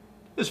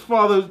 His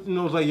father, you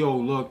know, was like, yo,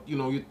 look, you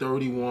know, you're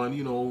 31,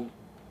 you know,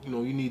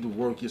 you need to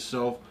work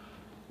yourself,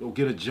 go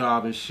get a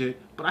job and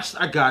shit. But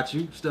I got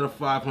you. Instead of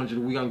 $500 a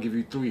week, I'm gonna give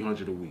you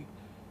 $300 a week.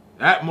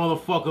 That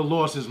motherfucker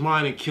lost his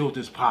mind and killed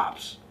his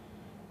pops.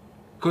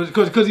 Cause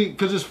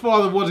his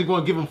father wasn't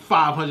gonna give him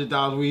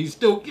 $500 a week. He's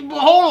still,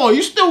 hold on,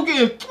 you still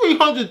getting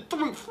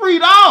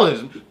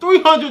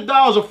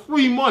 $300 of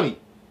free money,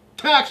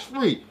 tax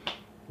free,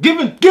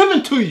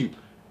 given to you,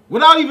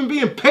 without even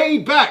being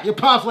paid back. Your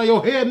pops like,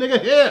 yo, here,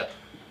 nigga, here.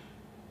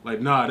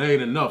 Like, nah, that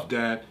ain't enough,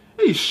 Dad.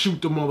 Hey,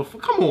 shoot the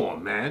motherfucker. Come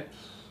on, man.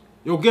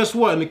 Yo, guess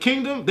what? In the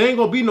kingdom, there ain't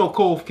gonna be no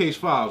cold case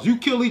files. You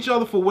kill each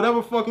other for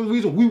whatever fucking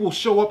reason, we will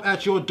show up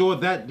at your door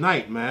that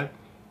night, man.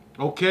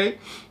 Okay?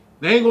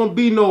 There ain't gonna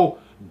be no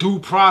due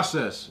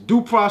process.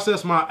 Due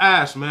process my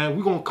ass, man.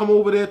 We gonna come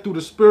over there through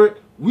the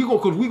Spirit.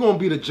 Cause we gonna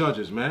be the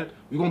judges, man.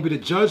 We gonna be the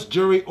judge,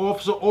 jury,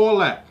 officer, all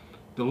that.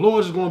 The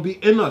Lord is gonna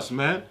be in us,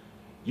 man.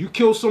 You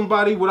kill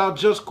somebody without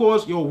just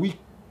cause, yo,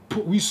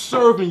 we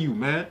serving you,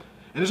 man.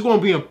 And it's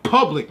gonna be in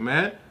public,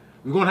 man.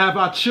 We're gonna have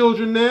our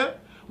children there.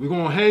 We're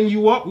gonna hang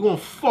you up. We're gonna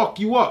fuck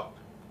you up.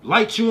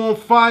 light you on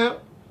fire,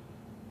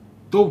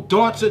 throw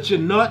darts at your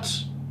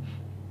nuts,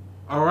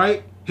 all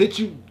right? Hit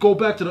you, go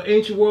back to the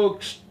ancient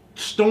world,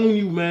 stone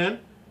you, man.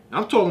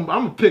 I'm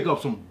gonna pick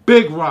up some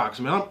big rocks,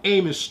 man. I'm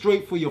aiming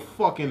straight for your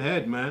fucking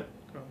head, man.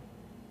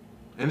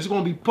 And it's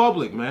gonna be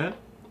public, man.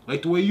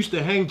 Like the way you used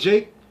to hang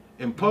Jake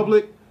in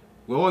public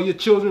with all your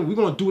children, we're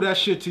gonna do that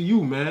shit to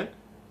you, man.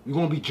 We're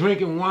gonna be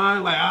drinking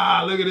wine, like,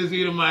 look at this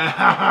eater, man.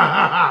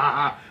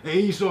 And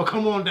Esau,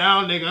 come on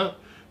down, nigga.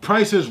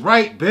 Price is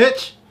right,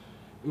 bitch.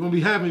 We're gonna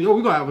be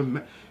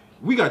having,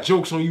 we got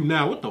jokes on you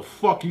now. What the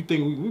fuck you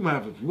think we're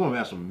gonna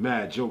have some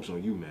mad jokes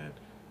on you, man.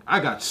 I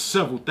got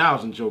several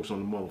thousand jokes on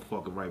the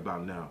motherfucker right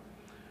about now.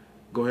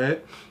 Go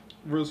ahead.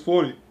 Verse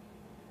 40.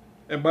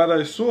 And by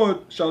thy sword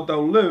shalt thou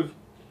live,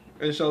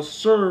 and shalt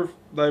serve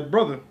thy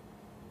brother.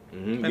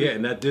 Mm-hmm. Yeah,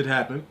 and that did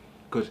happen,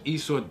 because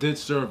Esau did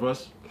serve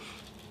us.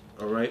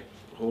 All right,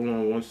 hold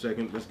on 1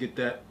 second. Let's get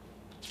that.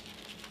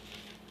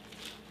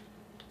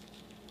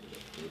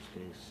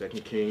 2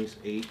 Kings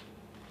 8.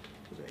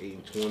 Was it 8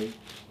 and 20?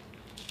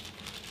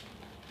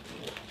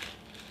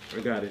 I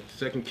got it.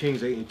 2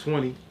 Kings 8 and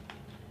 20.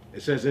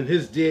 It says, in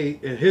his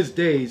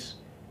days,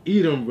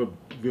 Edom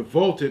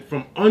revolted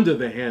from under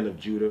the hand of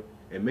Judah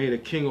and made a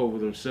king over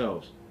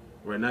themselves.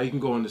 Right now, you can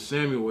go into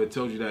Samuel where it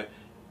tells you that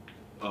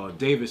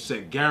David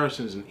set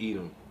garrisons in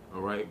Edom.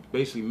 All right,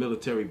 basically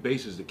military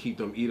bases to keep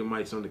them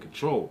Edomites under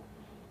control.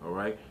 All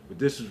right, but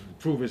this is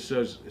proven. It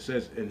says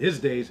in his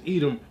days,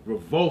 Edom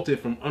revolted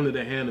from under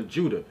the hand of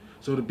Judah.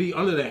 So to be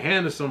under the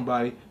hand of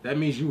somebody, that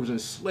means you was in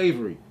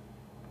slavery.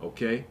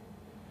 Okay,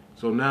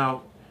 so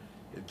now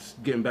it's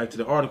getting back to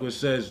the article. It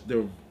says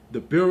the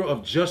Bureau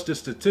of Justice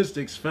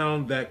Statistics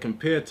found that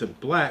compared to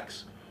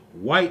blacks,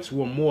 whites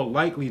were more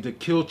likely to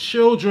kill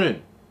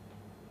children,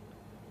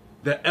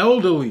 the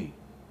elderly,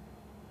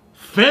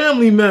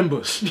 family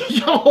members.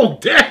 Yo,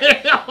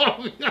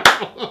 damn.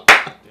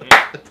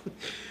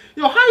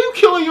 Yo, how you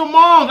killing your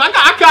moms?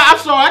 I'm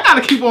sorry, I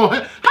gotta keep on. How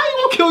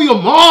you gonna kill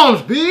your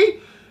moms, B?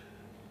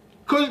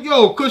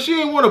 Cause she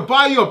didn't want to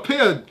buy you a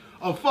pair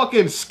of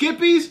fucking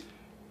Skippies,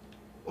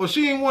 or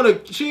she didn't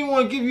want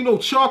to give you no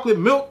chocolate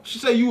milk. She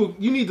said you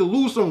need to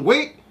lose some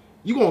weight.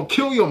 You gonna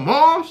kill your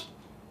moms?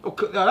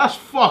 Okay, that's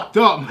fucked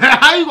up, man.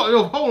 How you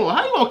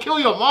gonna kill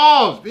your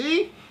moms,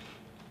 B?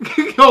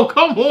 Yo,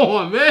 come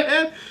on,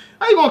 man.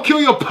 How you gonna kill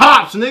your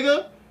pops,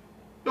 nigga?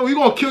 Yo, you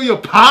gonna kill your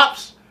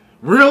pops?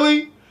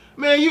 Really?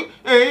 Man,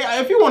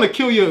 if you want to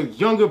kill your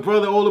younger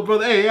brother, older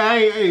brother,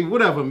 hey,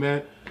 whatever,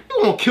 man.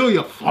 You gonna kill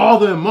your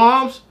father and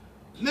moms?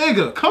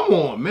 Nigga, come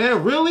on,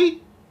 man.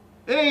 Really?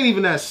 It ain't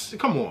even that.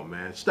 Come on,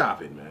 man.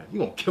 Stop it, man. You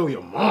gonna kill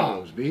your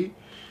moms, B?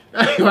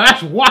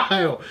 That's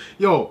wild.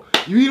 Yo,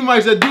 you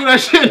Edomites that do that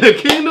shit in the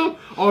kingdom?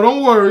 Oh,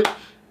 don't worry.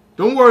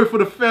 Don't worry for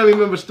the family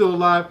members still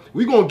alive.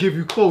 We gonna give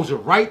you closure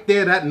right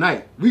there that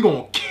night. We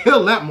gonna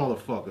kill that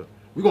motherfucker.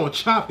 We gonna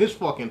chop his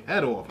fucking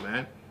head off,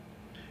 man.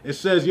 It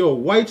says, yo,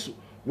 whites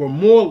were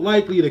more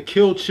likely to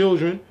kill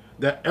children,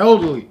 the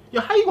elderly.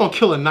 Yo, how you gonna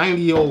kill a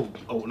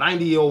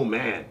 90-year-old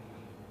man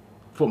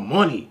for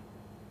money?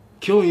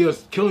 Killing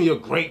your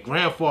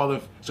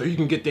great-grandfather so you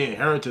can get their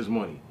inheritance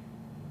money.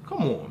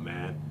 Come on,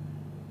 man.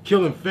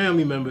 Killing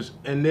family members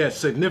and their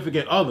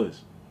significant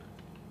others.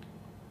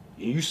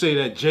 And you say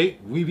that, Jake,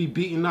 we be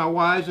beating our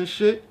wives and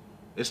shit?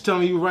 It's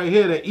telling you right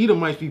here that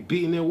Edomites be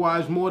beating their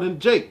wives more than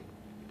Jake.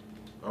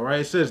 All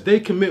right, it says they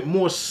commit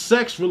more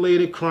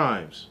sex-related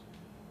crimes.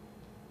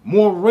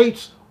 More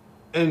rapes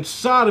and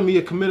sodomy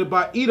are committed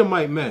by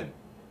Edomite men.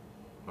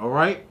 All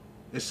right?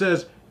 It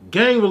says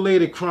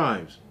gang-related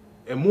crimes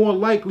and more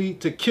likely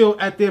to kill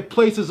at their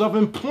places of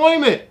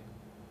employment.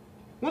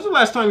 When's the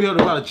last time you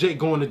heard about a Jake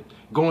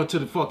going to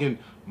the fucking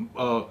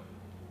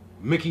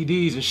Mickey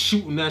D's and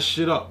shooting that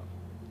shit up?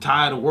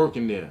 Tired of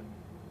working there.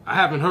 I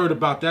haven't heard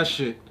about that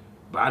shit,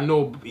 but I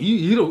know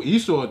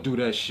Esau do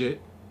that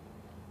shit.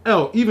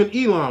 Hell, even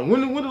Elon.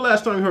 When the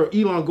last time you heard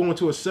Elon going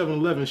to a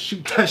 7-Eleven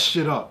shoot that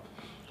shit up?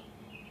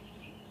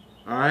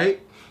 All right.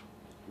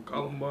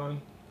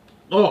 Columbine.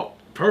 Oh,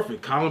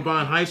 perfect.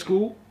 Columbine High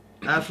School.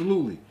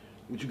 Absolutely.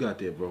 What you got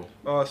there, bro?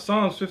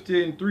 Psalms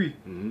 58 and 3.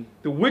 Mm-hmm.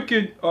 The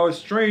wicked are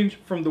estranged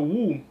from the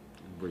womb.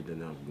 Break that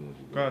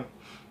down.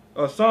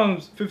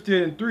 Psalms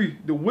 58 and 3.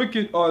 The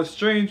wicked are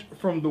estranged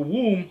from the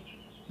womb.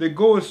 They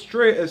go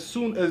astray as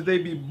soon as they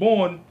be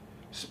born,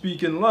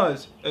 speaking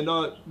lies. And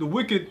the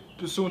wicked,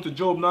 pursuant to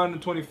Job 9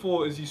 and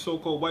 24, is these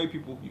so-called white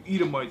people, you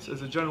Edomites,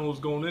 as the general is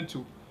going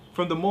into.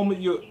 From the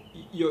moment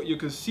you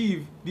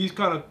conceive, these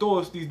kind of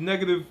thoughts, these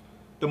negative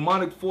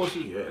demonic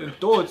forces and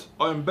thoughts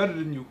are embedded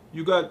in you.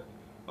 You got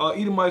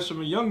Edomites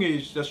from a young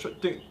age that's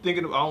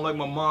thinking of, I don't like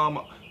my mom,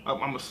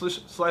 I'm a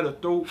slight her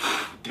throat,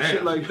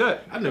 shit like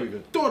that. I never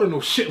even thought of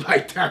no shit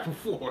like that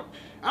before.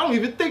 I don't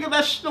even think of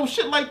no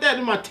shit like that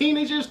in my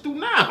teenage years through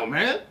now,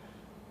 man.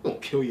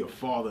 Don't kill your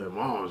father and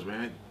moms,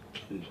 man.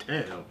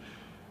 Damn.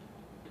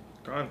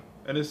 God.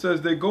 And it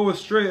says they go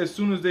astray as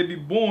soon as they be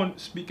born,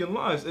 speaking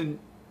lies. And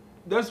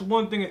that's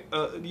one thing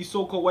these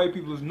so-called white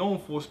people is known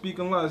for,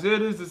 speaking lies. There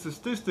it is, the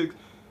statistics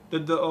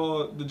that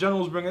the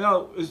generals bringing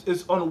out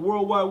is on the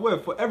World Wide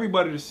Web for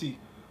everybody to see.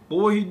 But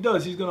what he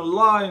does, he's gonna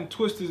lie and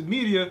twist his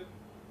media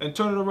and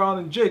turn it around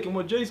in Jake. And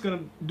what Jake's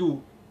gonna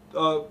do,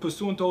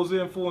 pursuant to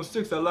Hosea 4 and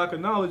 6, that lack of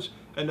knowledge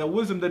and that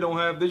wisdom they don't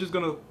have, they're just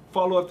gonna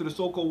follow after the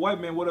so-called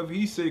white man, whatever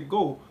he say,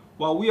 go.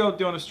 While we out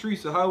there on the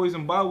streets, the highways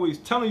and byways,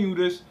 telling you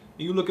this,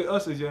 and you look at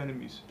us as your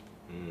enemies.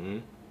 Mm-hmm.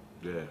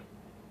 Yeah.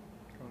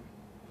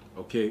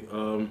 Okay.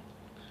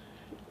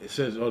 It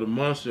says, the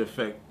monster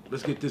effect.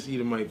 Let's get this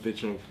Edomite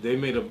bitch on. They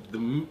made the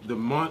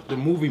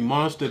movie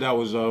Monster that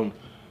was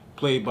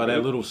played by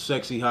that little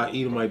sexy hot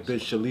Edomite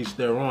bitch Charlize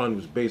Theron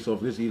was based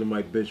off this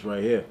Edomite bitch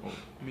right here. Oh,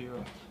 let me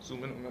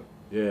zoom in on that.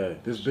 Yeah,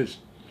 this bitch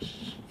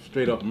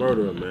straight up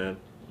murderer, man.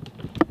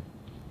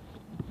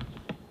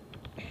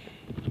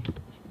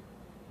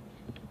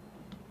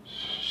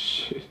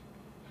 Shit.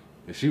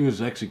 And she was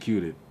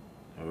executed.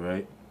 All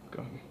right.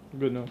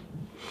 Good now.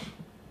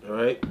 All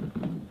right.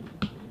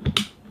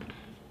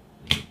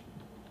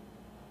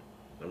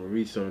 I'm gonna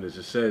read some of this.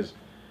 It says,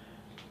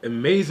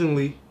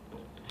 amazingly,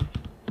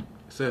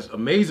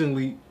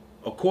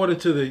 according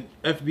to the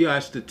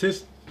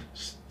FBI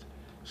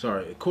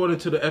according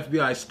to the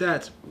FBI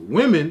stats,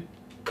 women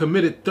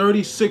committed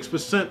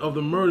 36% of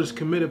the murders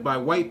committed by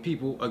white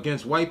people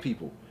against white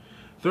people.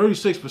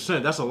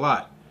 36%, that's a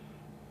lot.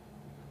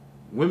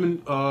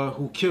 Women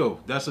who kill.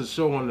 That's a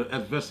show on the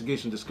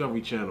Investigation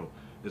Discovery Channel.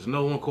 There's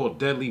another one called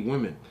Deadly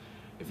Women.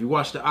 If you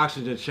watch the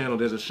Oxygen Channel,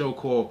 there's a show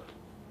called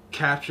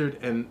Captured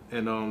and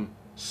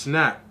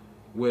Snap,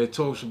 where it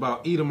talks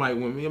about Edomite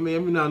women. I mean,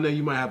 every now and then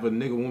you might have a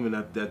nigga woman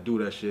that do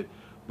that shit,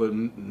 but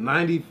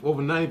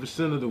over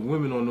 90% of the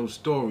women on those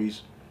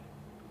stories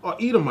are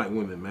Edomite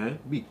women, man.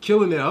 Be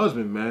killing their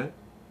husband, man.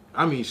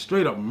 I mean,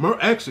 straight up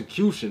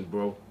execution,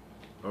 bro.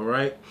 All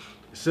right.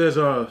 It says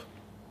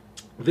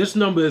this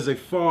number is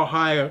far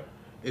higher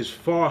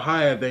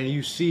than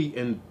you see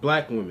in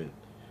black women.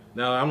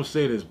 Now I'm gonna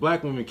say this: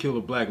 black women kill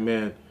a black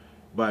man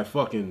by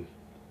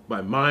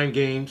mind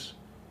games,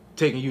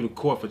 taking you to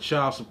court for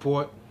child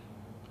support,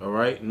 all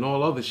right, and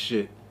all other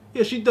shit.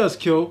 Yeah, she does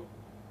kill.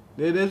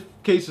 There's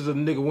cases of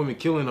nigga women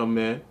killing her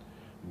man,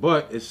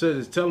 but it says,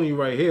 it's telling you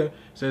right here, it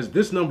says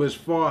this number is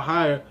far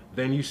higher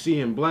than you see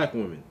in black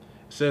women.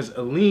 It says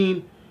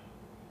Aline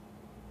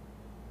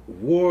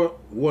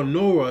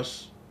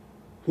Warnoras,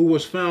 who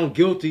was found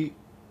guilty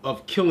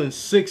of killing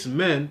 6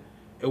 men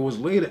and was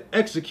later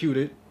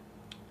executed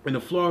in the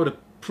Florida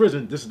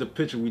prison. This is the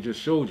picture we just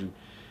showed you.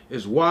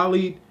 Is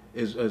widely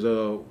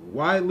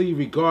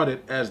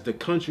regarded as the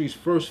country's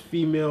first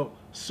female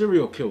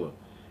serial killer,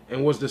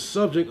 and was the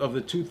subject of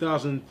the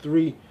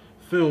 2003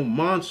 film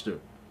Monster.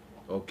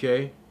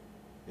 Okay,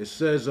 it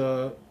says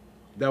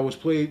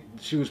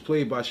she was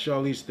played by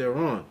Charlize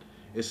Theron.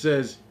 It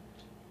says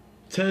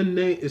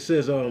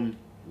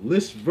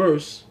list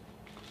verse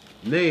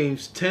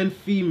names 10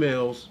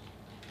 females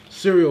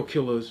serial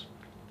killers,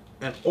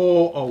 and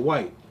all are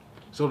white.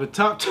 So the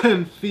top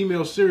 10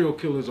 female serial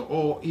killers are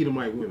all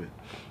Edomite women.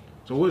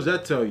 So what does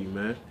that tell you,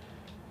 man?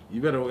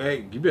 You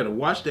better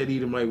watch that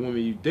Edomite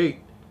woman you date.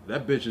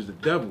 That bitch is the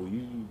devil.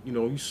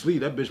 You sleep,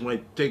 that bitch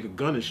might take a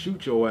gun and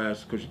shoot your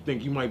ass because you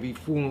think you might be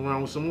fooling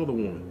around with some other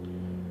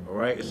woman. All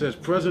right. It says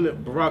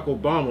President Barack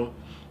Obama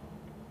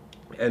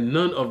and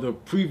none of the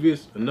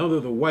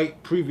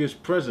white previous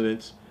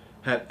presidents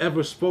had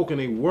ever spoken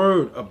a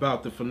word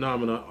about the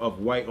phenomena of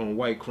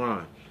white-on-white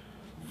crime.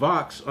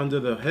 Vox, under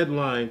the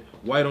headline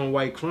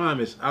 "White-on-White Crime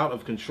is Out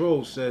of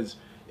Control," says,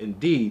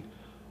 indeed,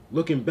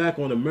 looking back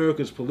on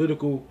America's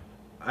political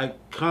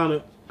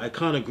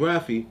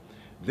iconography,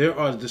 there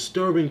are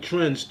disturbing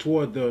trends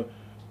toward the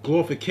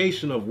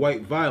glorification of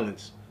white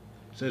violence.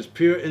 It says,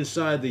 peer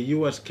inside the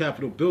U.S.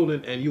 Capitol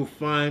building and you'll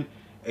find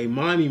a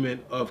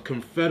monument of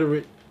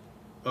Confederate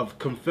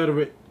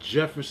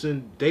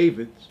Jefferson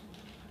Davis,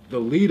 the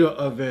leader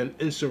of an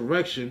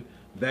insurrection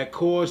that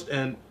caused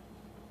an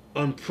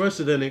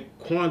unprecedented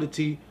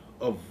quantity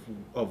of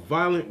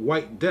violent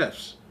white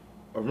deaths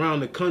around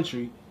the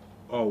country,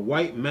 are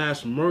white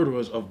mass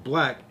murderers of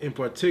black in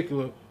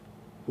particular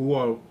who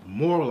are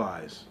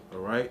moralized. All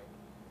right.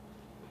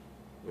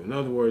 In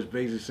other words,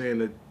 basically saying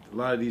that a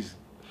lot of these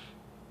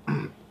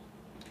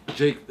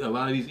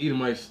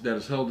Edomites that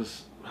is held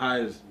as high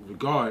as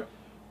regard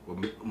were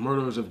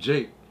murderers of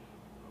Jake.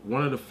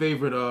 One of the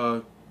favorite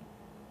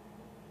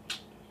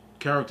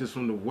characters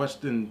from the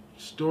Western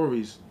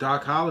stories,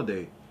 Doc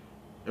Holliday.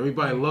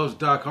 Everybody loves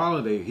Doc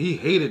Holliday. He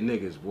hated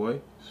niggas, boy.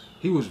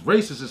 He was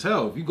racist as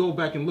hell. If you go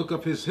back and look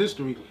up his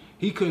history,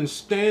 he couldn't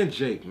stand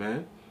Jake,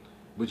 man.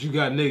 But you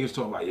got niggas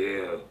talking about,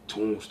 yeah,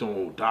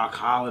 Tombstone, Doc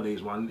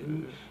Holliday's my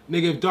nigga.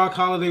 Nigga, if Doc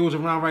Holliday was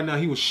around right now,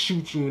 he would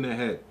shoot you in the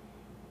head.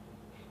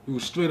 He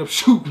would straight up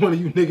shoot one of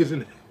you niggas in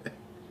the head.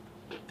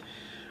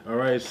 All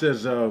right, it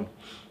says, oh,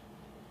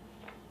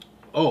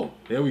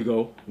 there we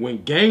go.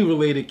 When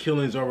gang-related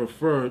killings are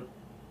referred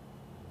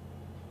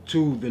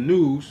to the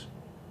news,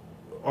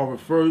 on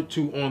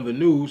the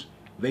news,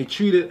 they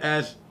treat it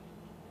as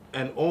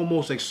an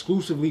almost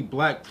exclusively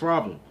black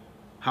problem.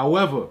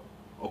 However,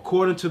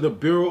 according to the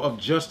Bureau of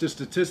Justice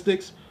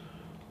Statistics,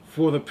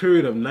 for the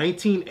period of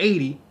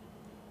 1980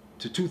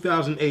 to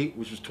 2008,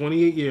 which was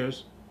 28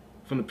 years,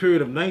 from the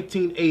period of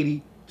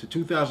 1980 to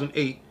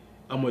 2008,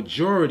 a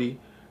majority,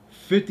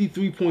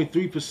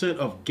 53.3%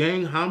 of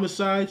gang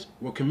homicides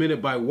were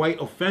committed by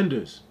white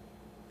offenders.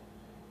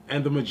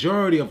 And the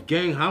majority of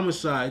gang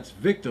homicides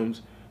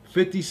victims,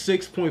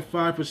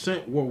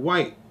 56.5%, were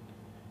white.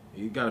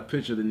 You got a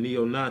picture of the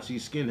neo-Nazi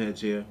skinheads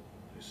here.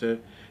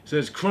 It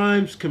says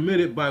crimes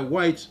committed by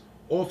whites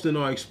often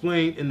are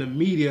explained in the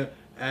media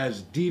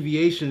as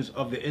deviations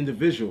of the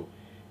individual.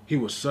 He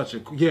was such a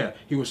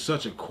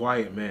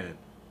quiet man.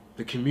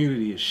 The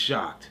community is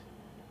shocked,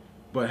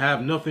 but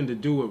have nothing to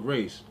do with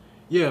race.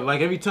 Yeah, like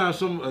every time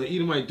some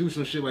Edomite do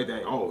some shit like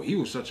that, oh, he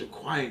was such a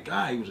quiet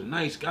guy. He was a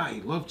nice guy.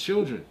 He loved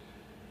children.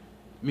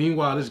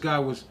 Meanwhile, this guy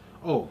was,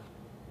 oh,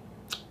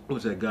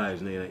 what's that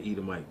guy's name, that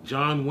Edomite?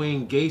 John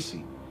Wayne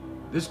Gacy.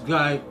 This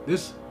guy,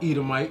 this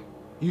Edomite,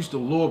 used to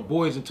lure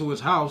boys into his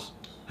house,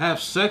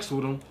 have sex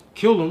with them,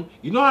 kill them.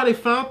 You know how they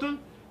found him?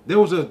 There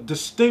was a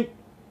distinct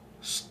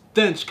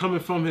stench coming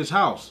from his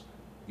house.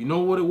 You know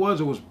what it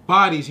was? It was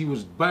bodies. He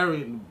was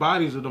burying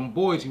bodies of them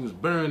boys he was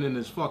burying in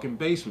his fucking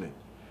basement.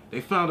 They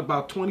found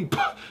about 20.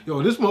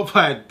 Yo, this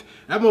motherfucker,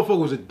 that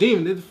motherfucker was a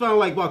demon. They found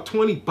like about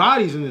 20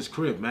 bodies in his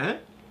crib, man.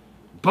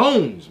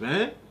 Bones,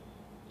 man.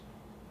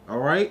 All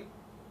right.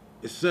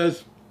 It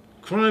says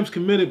crimes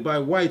committed by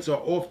whites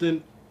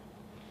often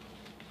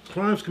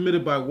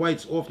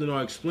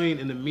are explained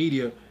in the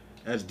media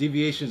as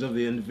deviations of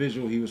the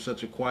individual. He was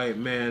such a quiet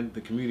man.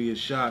 The community is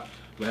shocked,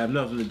 but have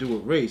nothing to do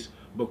with race.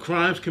 But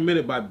crimes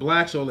committed by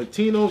blacks or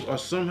Latinos are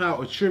somehow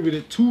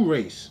attributed to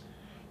race,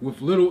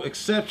 with little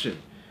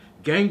exception.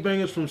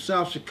 Gangbangers from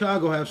South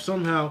Chicago have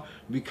somehow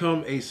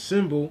become a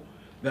symbol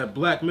that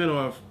black men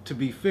are to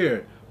be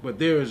feared, but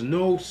there is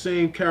no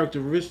same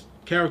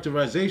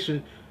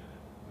characterization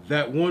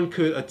that one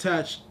could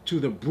attach to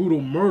the brutal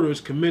murders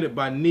committed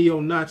by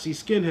neo-Nazi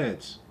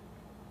skinheads.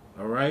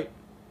 All right?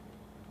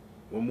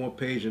 One more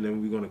page and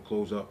then we're going to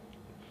close up.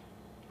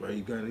 Right,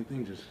 you got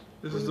anything?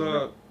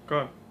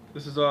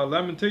 This is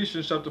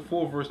Lamentations chapter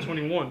 4 verse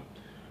 21.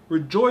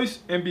 Rejoice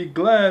and be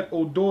glad,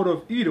 O daughter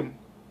of Edom,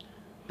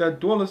 that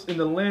dwellest in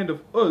the land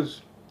of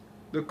Uz.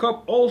 The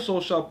cup also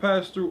shall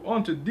pass through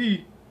unto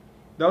thee.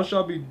 Thou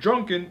shalt be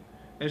drunken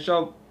and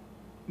shalt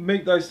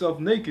make thyself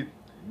naked.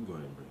 You go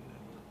ahead and bring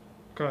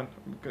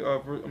that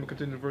up. I'm going to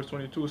continue verse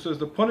 22. It says,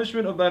 the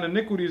punishment of thine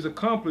iniquity is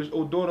accomplished,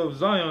 O daughter of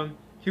Zion.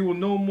 He will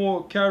no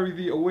more carry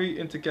thee away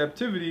into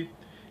captivity.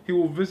 He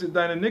will visit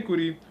thine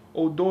iniquity,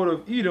 O daughter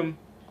of Edom.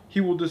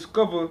 He will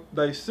discover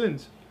thy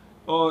sins.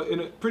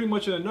 Pretty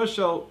much in a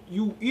nutshell,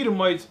 you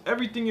Edomites,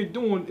 everything you're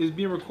doing is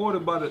being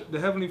recorded by the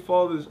Heavenly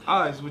Father's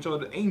eyes, which are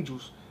the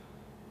angels.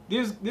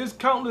 There's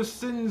countless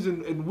sins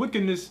and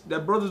wickedness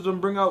that brothers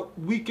don't bring out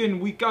week in,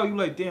 week out. You're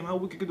like, damn, how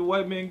wicked could the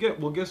white man get?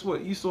 Well, guess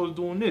what? Esau's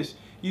doing this.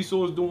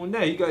 Esau's doing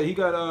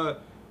that.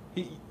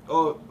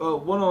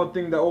 One other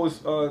thing that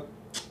always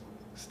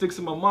sticks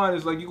in my mind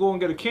is like, you go and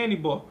get a candy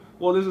bar.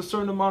 Well, there's a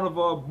certain amount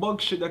of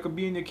bug shit that could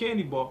be in your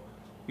candy bar.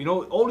 You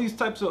know, all these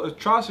types of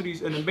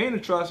atrocities, and the main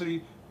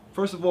atrocity,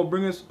 first of all,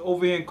 bring us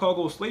over here in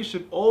cargo slave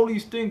ship. All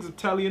these things are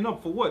tallying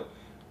up for what?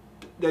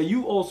 That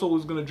you also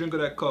was going to drink of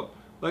that cup.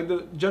 Like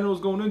the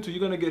general's going into, you're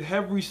going to get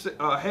heavy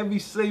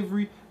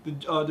slavery,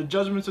 the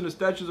judgments and the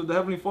statutes of the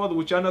Heavenly Father,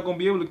 which you're not going to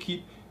be able to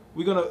keep.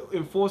 We're going to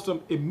enforce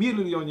them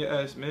immediately on your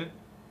ass, man.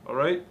 All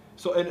right?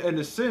 So, and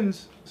the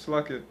sins, it's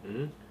like it.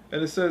 And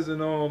it says,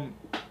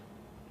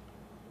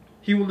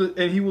 he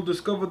will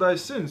discover thy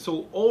sins.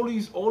 So all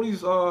these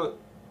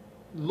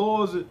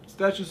laws,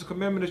 statutes, and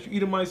commandments that you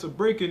Edomites are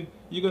breaking,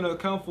 you're going to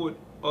account for it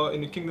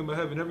in the kingdom of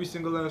heaven, every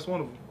single last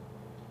one of them.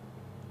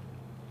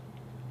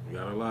 We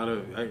got a lot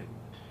of...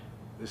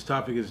 This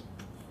topic is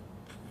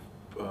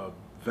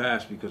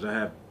vast because I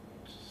have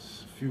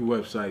a few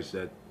websites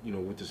that, you know,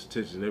 with the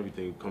statistics and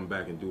everything, come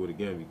back and do it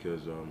again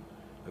because,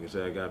 like I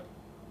said, I got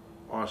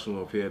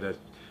arsenal up here. That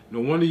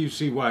no wonder you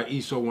see why the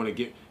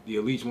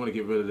elites want to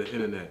get rid of the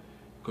internet,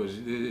 because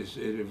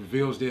it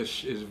reveals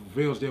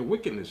their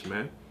wickedness,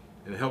 man,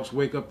 and it helps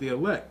wake up the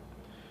elect.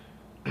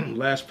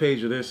 Last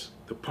page of this,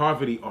 the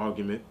poverty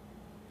argument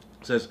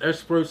says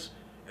experts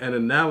and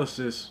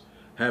analysis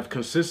have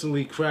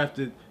consistently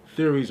crafted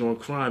theories on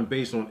crime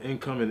based on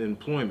income and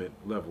employment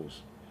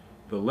levels.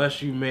 The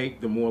less you make,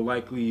 the more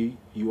likely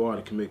you are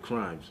to commit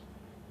crimes.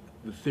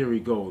 The theory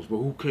goes, but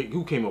who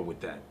came up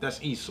with that?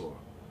 That's Esau.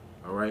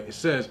 All right. It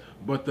says,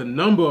 but the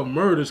number of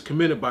murders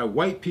committed by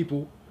white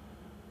people,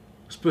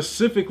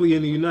 specifically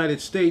in the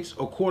United States,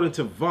 according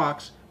to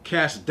Vox,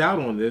 casts doubt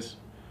on this.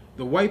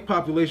 The white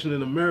population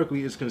in America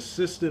is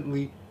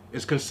considerably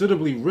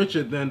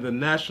richer than the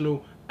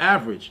national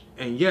average,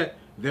 and yet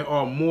there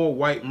are more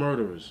white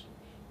murderers.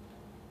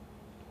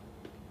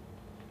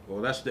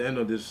 Well, that's the end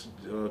of this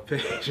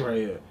page right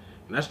here.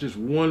 And that's just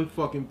one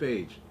fucking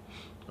page.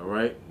 All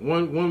right?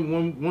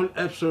 One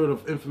episode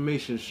of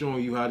information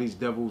showing you how these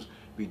devils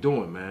be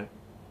doing, man.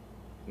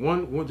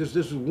 This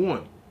is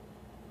one.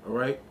 All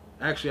right?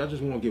 Actually, I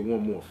just want to get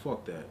one more.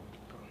 Fuck that.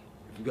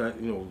 If you got,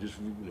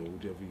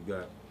 whatever you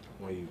got.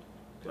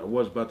 I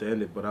was about to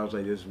end it, but I was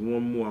like, there's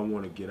one more I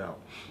want to get out.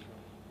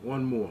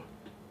 One more.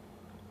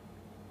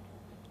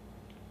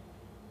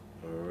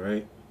 All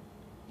right.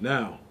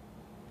 Now,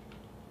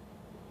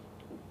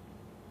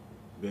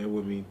 bear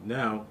with me.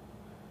 Now,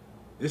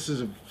 this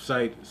is a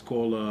site. It's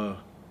called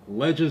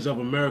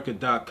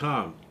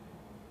legendsofamerica.com.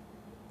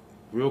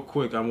 Real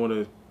quick, I want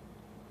to,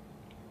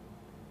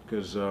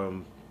 because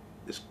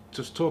it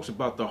just talks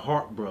about the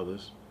Hart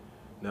brothers.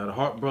 Now, the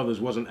Hart brothers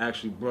wasn't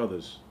actually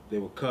brothers. They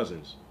were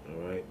cousins,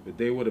 all right? But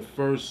they were the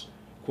first,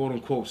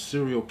 quote-unquote,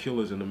 serial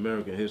killers in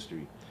American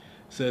history. It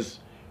says,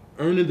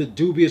 earning the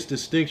dubious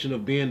distinction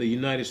of being the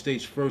United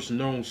States' first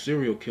known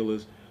serial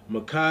killers,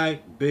 Mackay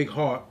Big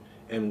Hart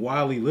and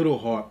Wiley Little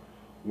Hart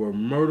were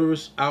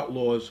murderous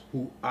outlaws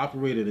who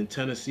operated in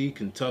Tennessee,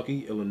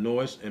 Kentucky,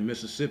 Illinois, and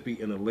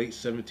Mississippi in the late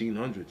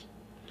 1700s.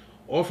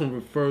 Often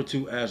referred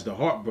to as the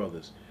Hart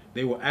brothers,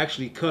 they were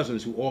actually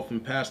cousins who often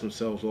passed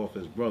themselves off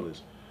as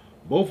brothers.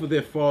 Both of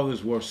their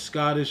fathers were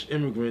Scottish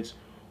immigrants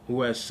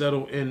who had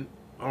settled in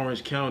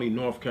Orange County,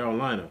 North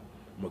Carolina.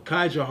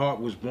 Micajah Hart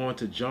was born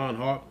to John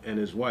Hart and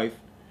his wife,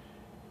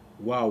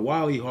 while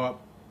Wiley Hart,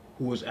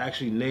 who was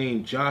actually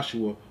named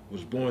Joshua,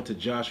 was born to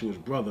Joshua's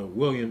brother,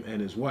 William,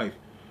 and his wife.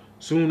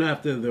 Soon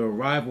after the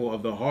arrival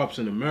of the Harps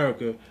in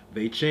America,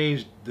 they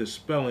changed the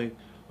spelling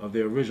of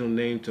their original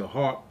name to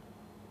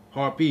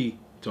Harpy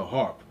to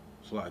Harp.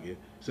 It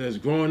says,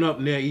 growing up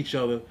near each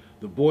other,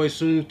 the boys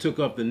soon took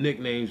up the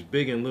nicknames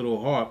Big and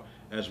Little Harp,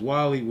 as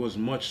Wiley was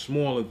much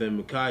smaller than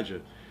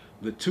Micajah.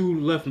 The two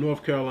left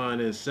North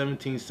Carolina in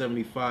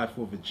 1775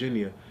 for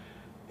Virginia,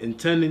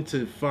 intending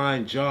to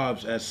find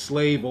jobs as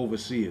slave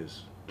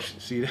overseers.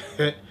 See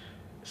that?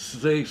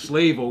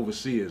 Slave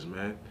overseers,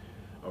 man.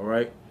 All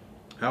right.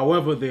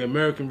 However, the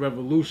American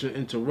Revolution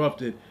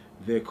interrupted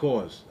their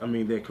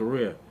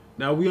career.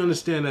 Now, we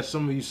understand that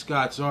some of you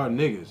Scots are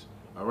niggas,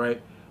 all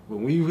right? But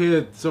when you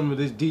hear some of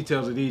the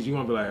details of these, you're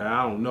going to be like,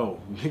 I don't know.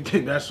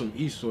 That's some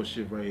Esau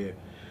shit right here.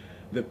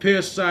 The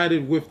pair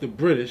sided with the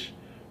British,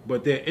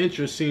 but their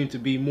interests seemed to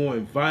be more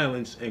in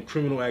violence and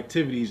criminal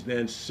activities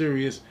than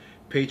serious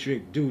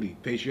patriotic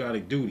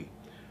duty.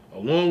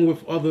 Along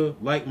with other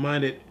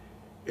like-minded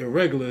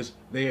irregulars,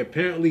 they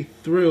apparently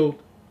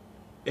thrilled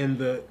in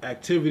the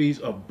activities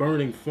of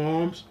burning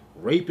farms,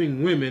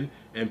 raping women,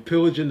 and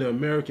pillaging the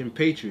American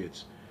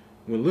patriots.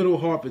 When Little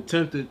Harp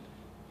attempted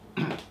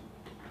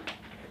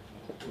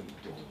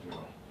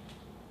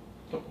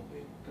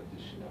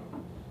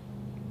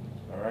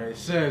Alright, it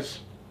says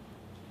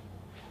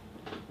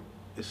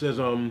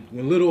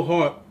when Little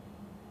Hart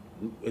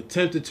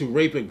attempted to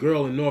rape a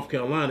girl in North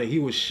Carolina, he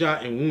was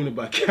shot and wounded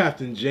by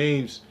Captain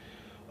James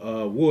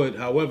Wood.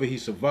 However, he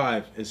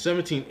survived. In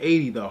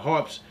 1780, the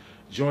Harps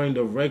joined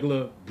the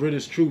regular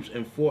British troops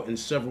and fought in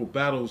several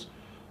battles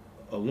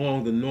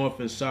along the North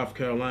and South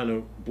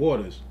Carolina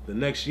borders. The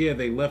next year,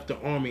 they left the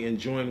army and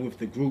joined with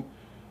the group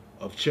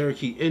of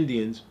Cherokee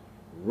Indians,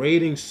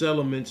 raiding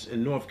settlements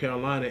in North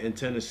Carolina and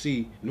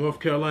Tennessee,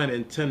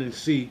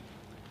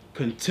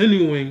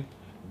 continuing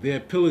their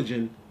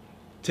pillaging,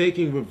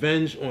 taking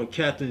revenge on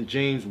Captain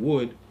James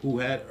Wood, who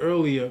had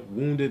earlier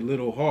wounded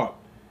Little Harp.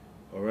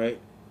 All right,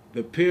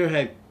 the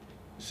pair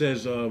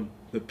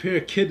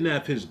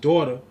kidnapped his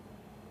daughter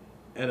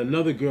and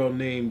another girl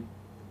named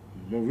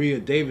Maria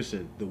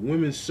Davison. The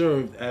women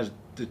served as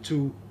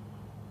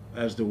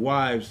the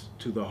wives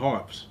to the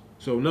Harps.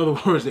 So in other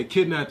words, they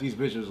kidnapped these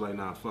bitches like,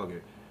 nah, fuck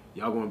it,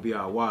 y'all gonna be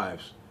our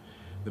wives.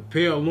 The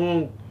pair,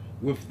 along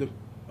with the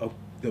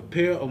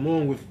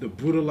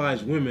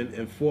brutalized women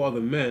and 4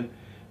 other men,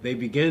 they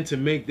began to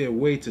make their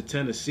way to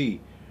Tennessee.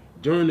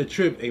 During the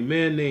trip, a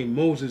man named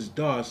Moses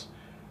Doss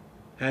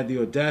had the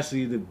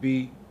audacity to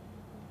be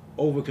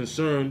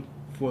over-concerned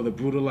for the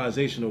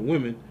brutalization of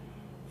women.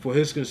 For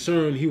his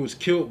concern, he was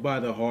killed by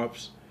the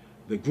Harps.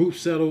 The group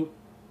settled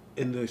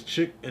in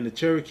the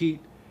Cherokee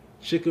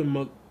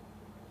Chickamauga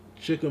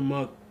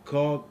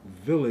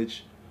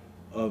village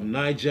of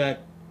Nyack,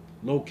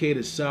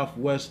 located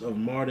southwest of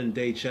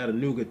modern-day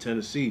Chattanooga,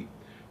 Tennessee.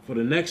 For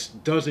the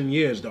next dozen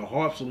years, the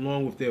Harps,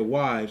 along with their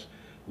wives,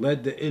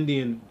 lived in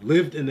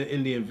the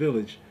Indian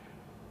village.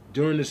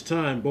 During this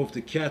time, both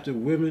the captive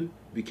women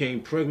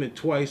became pregnant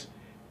twice,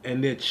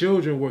 and their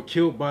children were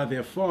killed by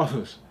their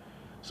fathers.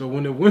 So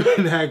when the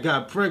women had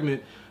got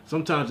pregnant,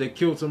 sometimes they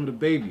killed some of the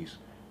babies.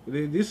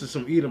 This is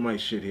some Edomite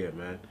shit here,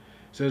 man. It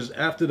says,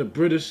 after the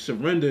British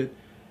surrendered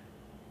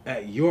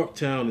at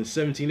Yorktown in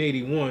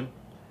 1781,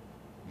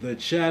 the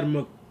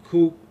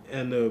Chattahoochee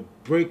and the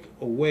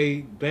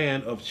breakaway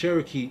band of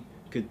Cherokee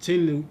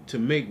continued to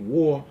make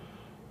war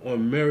on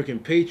American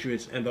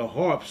patriots, and the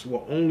Harps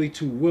were only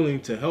too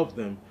willing to help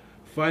them,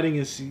 fighting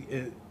in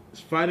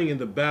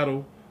the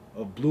Battle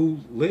of Blue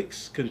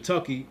Licks,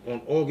 Kentucky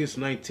on August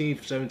 19,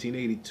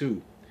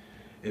 1782.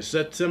 In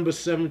September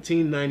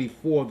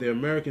 1794, the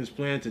Americans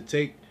planned to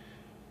take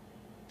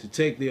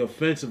the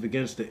offensive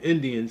against the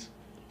Indians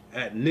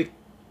at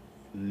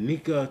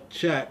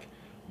Nickachack,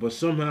 but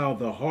somehow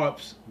the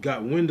Harps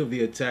got wind of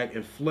the attack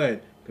and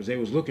fled, because they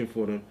was looking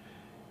for them,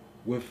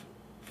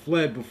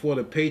 fled before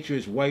the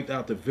Patriots wiped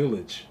out the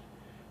village.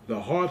 The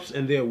Harps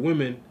and their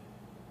women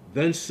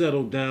then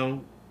settled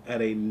down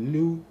at a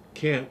new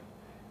camp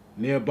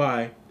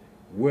nearby,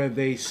 where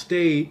they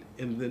stayed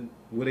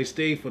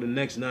for the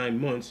next 9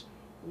 months.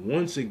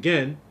 Once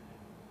again,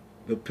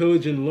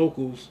 pillaging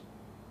local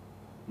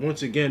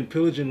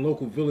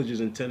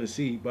villages in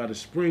Tennessee. By the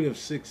spring of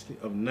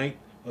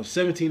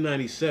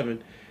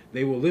 1797,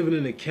 they were living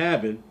in a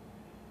cabin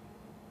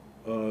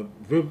on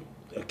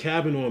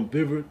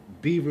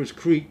Beaver's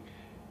Creek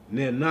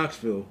near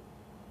Knoxville.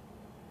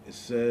 It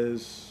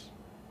says,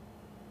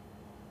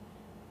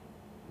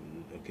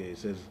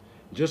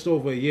 just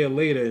over a year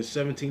later, in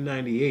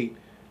 1798,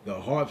 the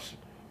Harps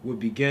would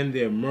begin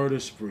their murder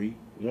spree,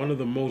 one of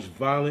the most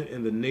violent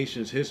in the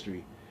nation's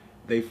history.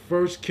 They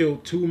first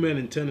killed 2 men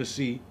in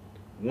Tennessee,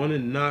 one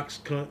in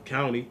Knox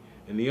County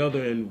and the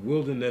other in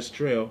Wilderness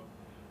Trail.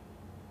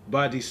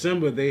 By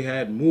December, they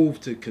had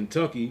moved to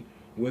Kentucky,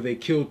 where they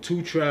killed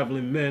 2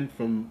 traveling men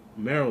from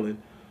Maryland.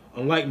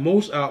 Unlike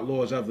most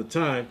outlaws of the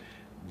time,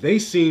 they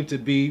seemed to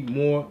be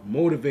more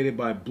motivated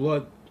by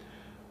bloodlust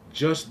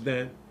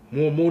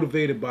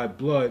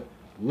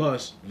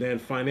than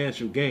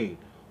financial gain,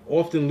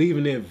 often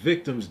leaving their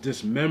victims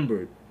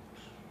dismembered,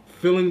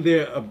 filling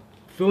their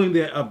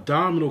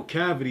abdominal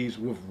cavities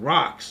with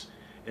rocks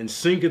and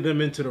sinking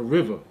them into the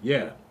river.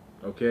 Yeah,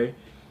 okay.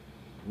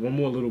 One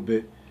more little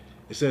bit.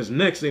 It says,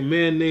 next, a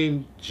man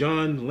named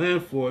John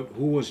Lanford,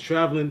 who was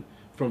traveling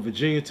from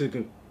Virginia to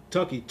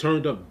Kentucky,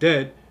 turned up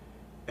dead,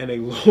 and a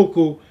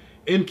local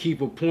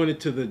innkeeper pointed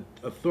the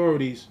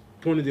authorities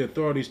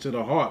to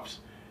the Harps.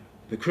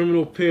 The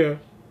criminal pair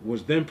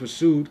was then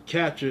pursued,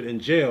 captured,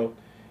 and jailed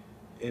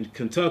in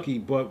Kentucky,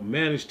 but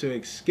managed to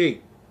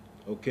escape.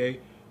 Okay,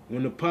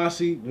 when a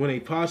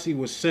posse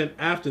was sent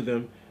after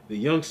them, the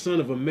young son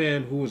of a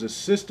man who was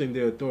assisting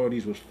the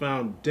authorities was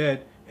found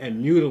dead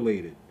and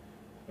mutilated.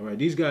 All right,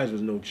 these guys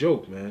was no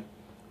joke, man.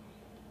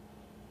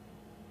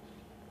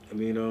 I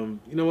mean,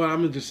 you know what?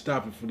 I'm gonna just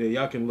stop it for there.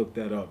 Y'all can look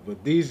that up.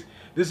 But this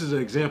is an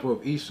example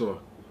of Esau.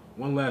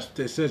 One last.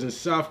 It says in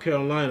South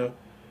Carolina,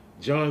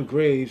 John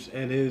Graves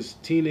and his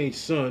teenage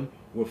son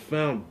were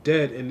found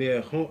dead in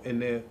their home.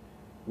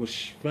 Was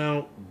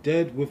found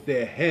dead with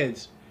their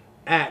heads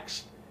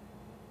axed.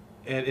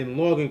 And in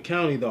Logan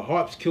County, the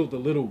Harps killed a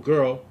little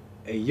girl,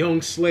 a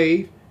young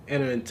slave,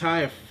 and an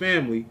entire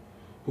family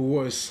who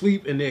were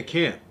asleep in their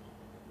camp.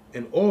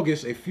 In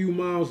August, a few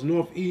miles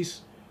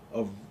northeast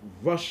of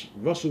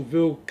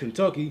Russellville,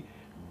 Kentucky,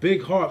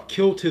 Big Harp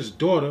killed his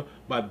daughter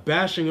by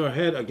bashing her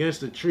head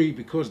against a tree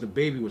because the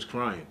baby was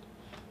crying.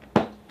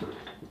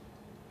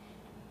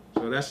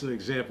 So that's an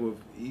example of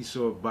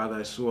Esau, by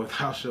thy sword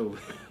thou shalt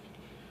live.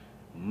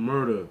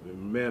 Murder,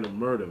 man of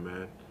murder,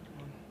 man.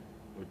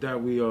 With that,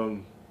 we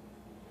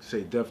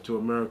say death to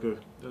America.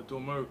 Death to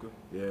America.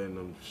 Yeah,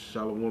 and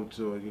shalom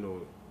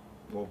to,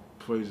 all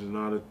praise and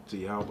honor to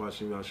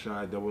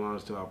Yahawashi, double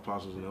honors to our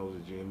apostles and elders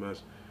of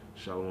GMS.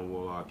 Shalom,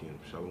 Walakim.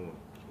 Shalom.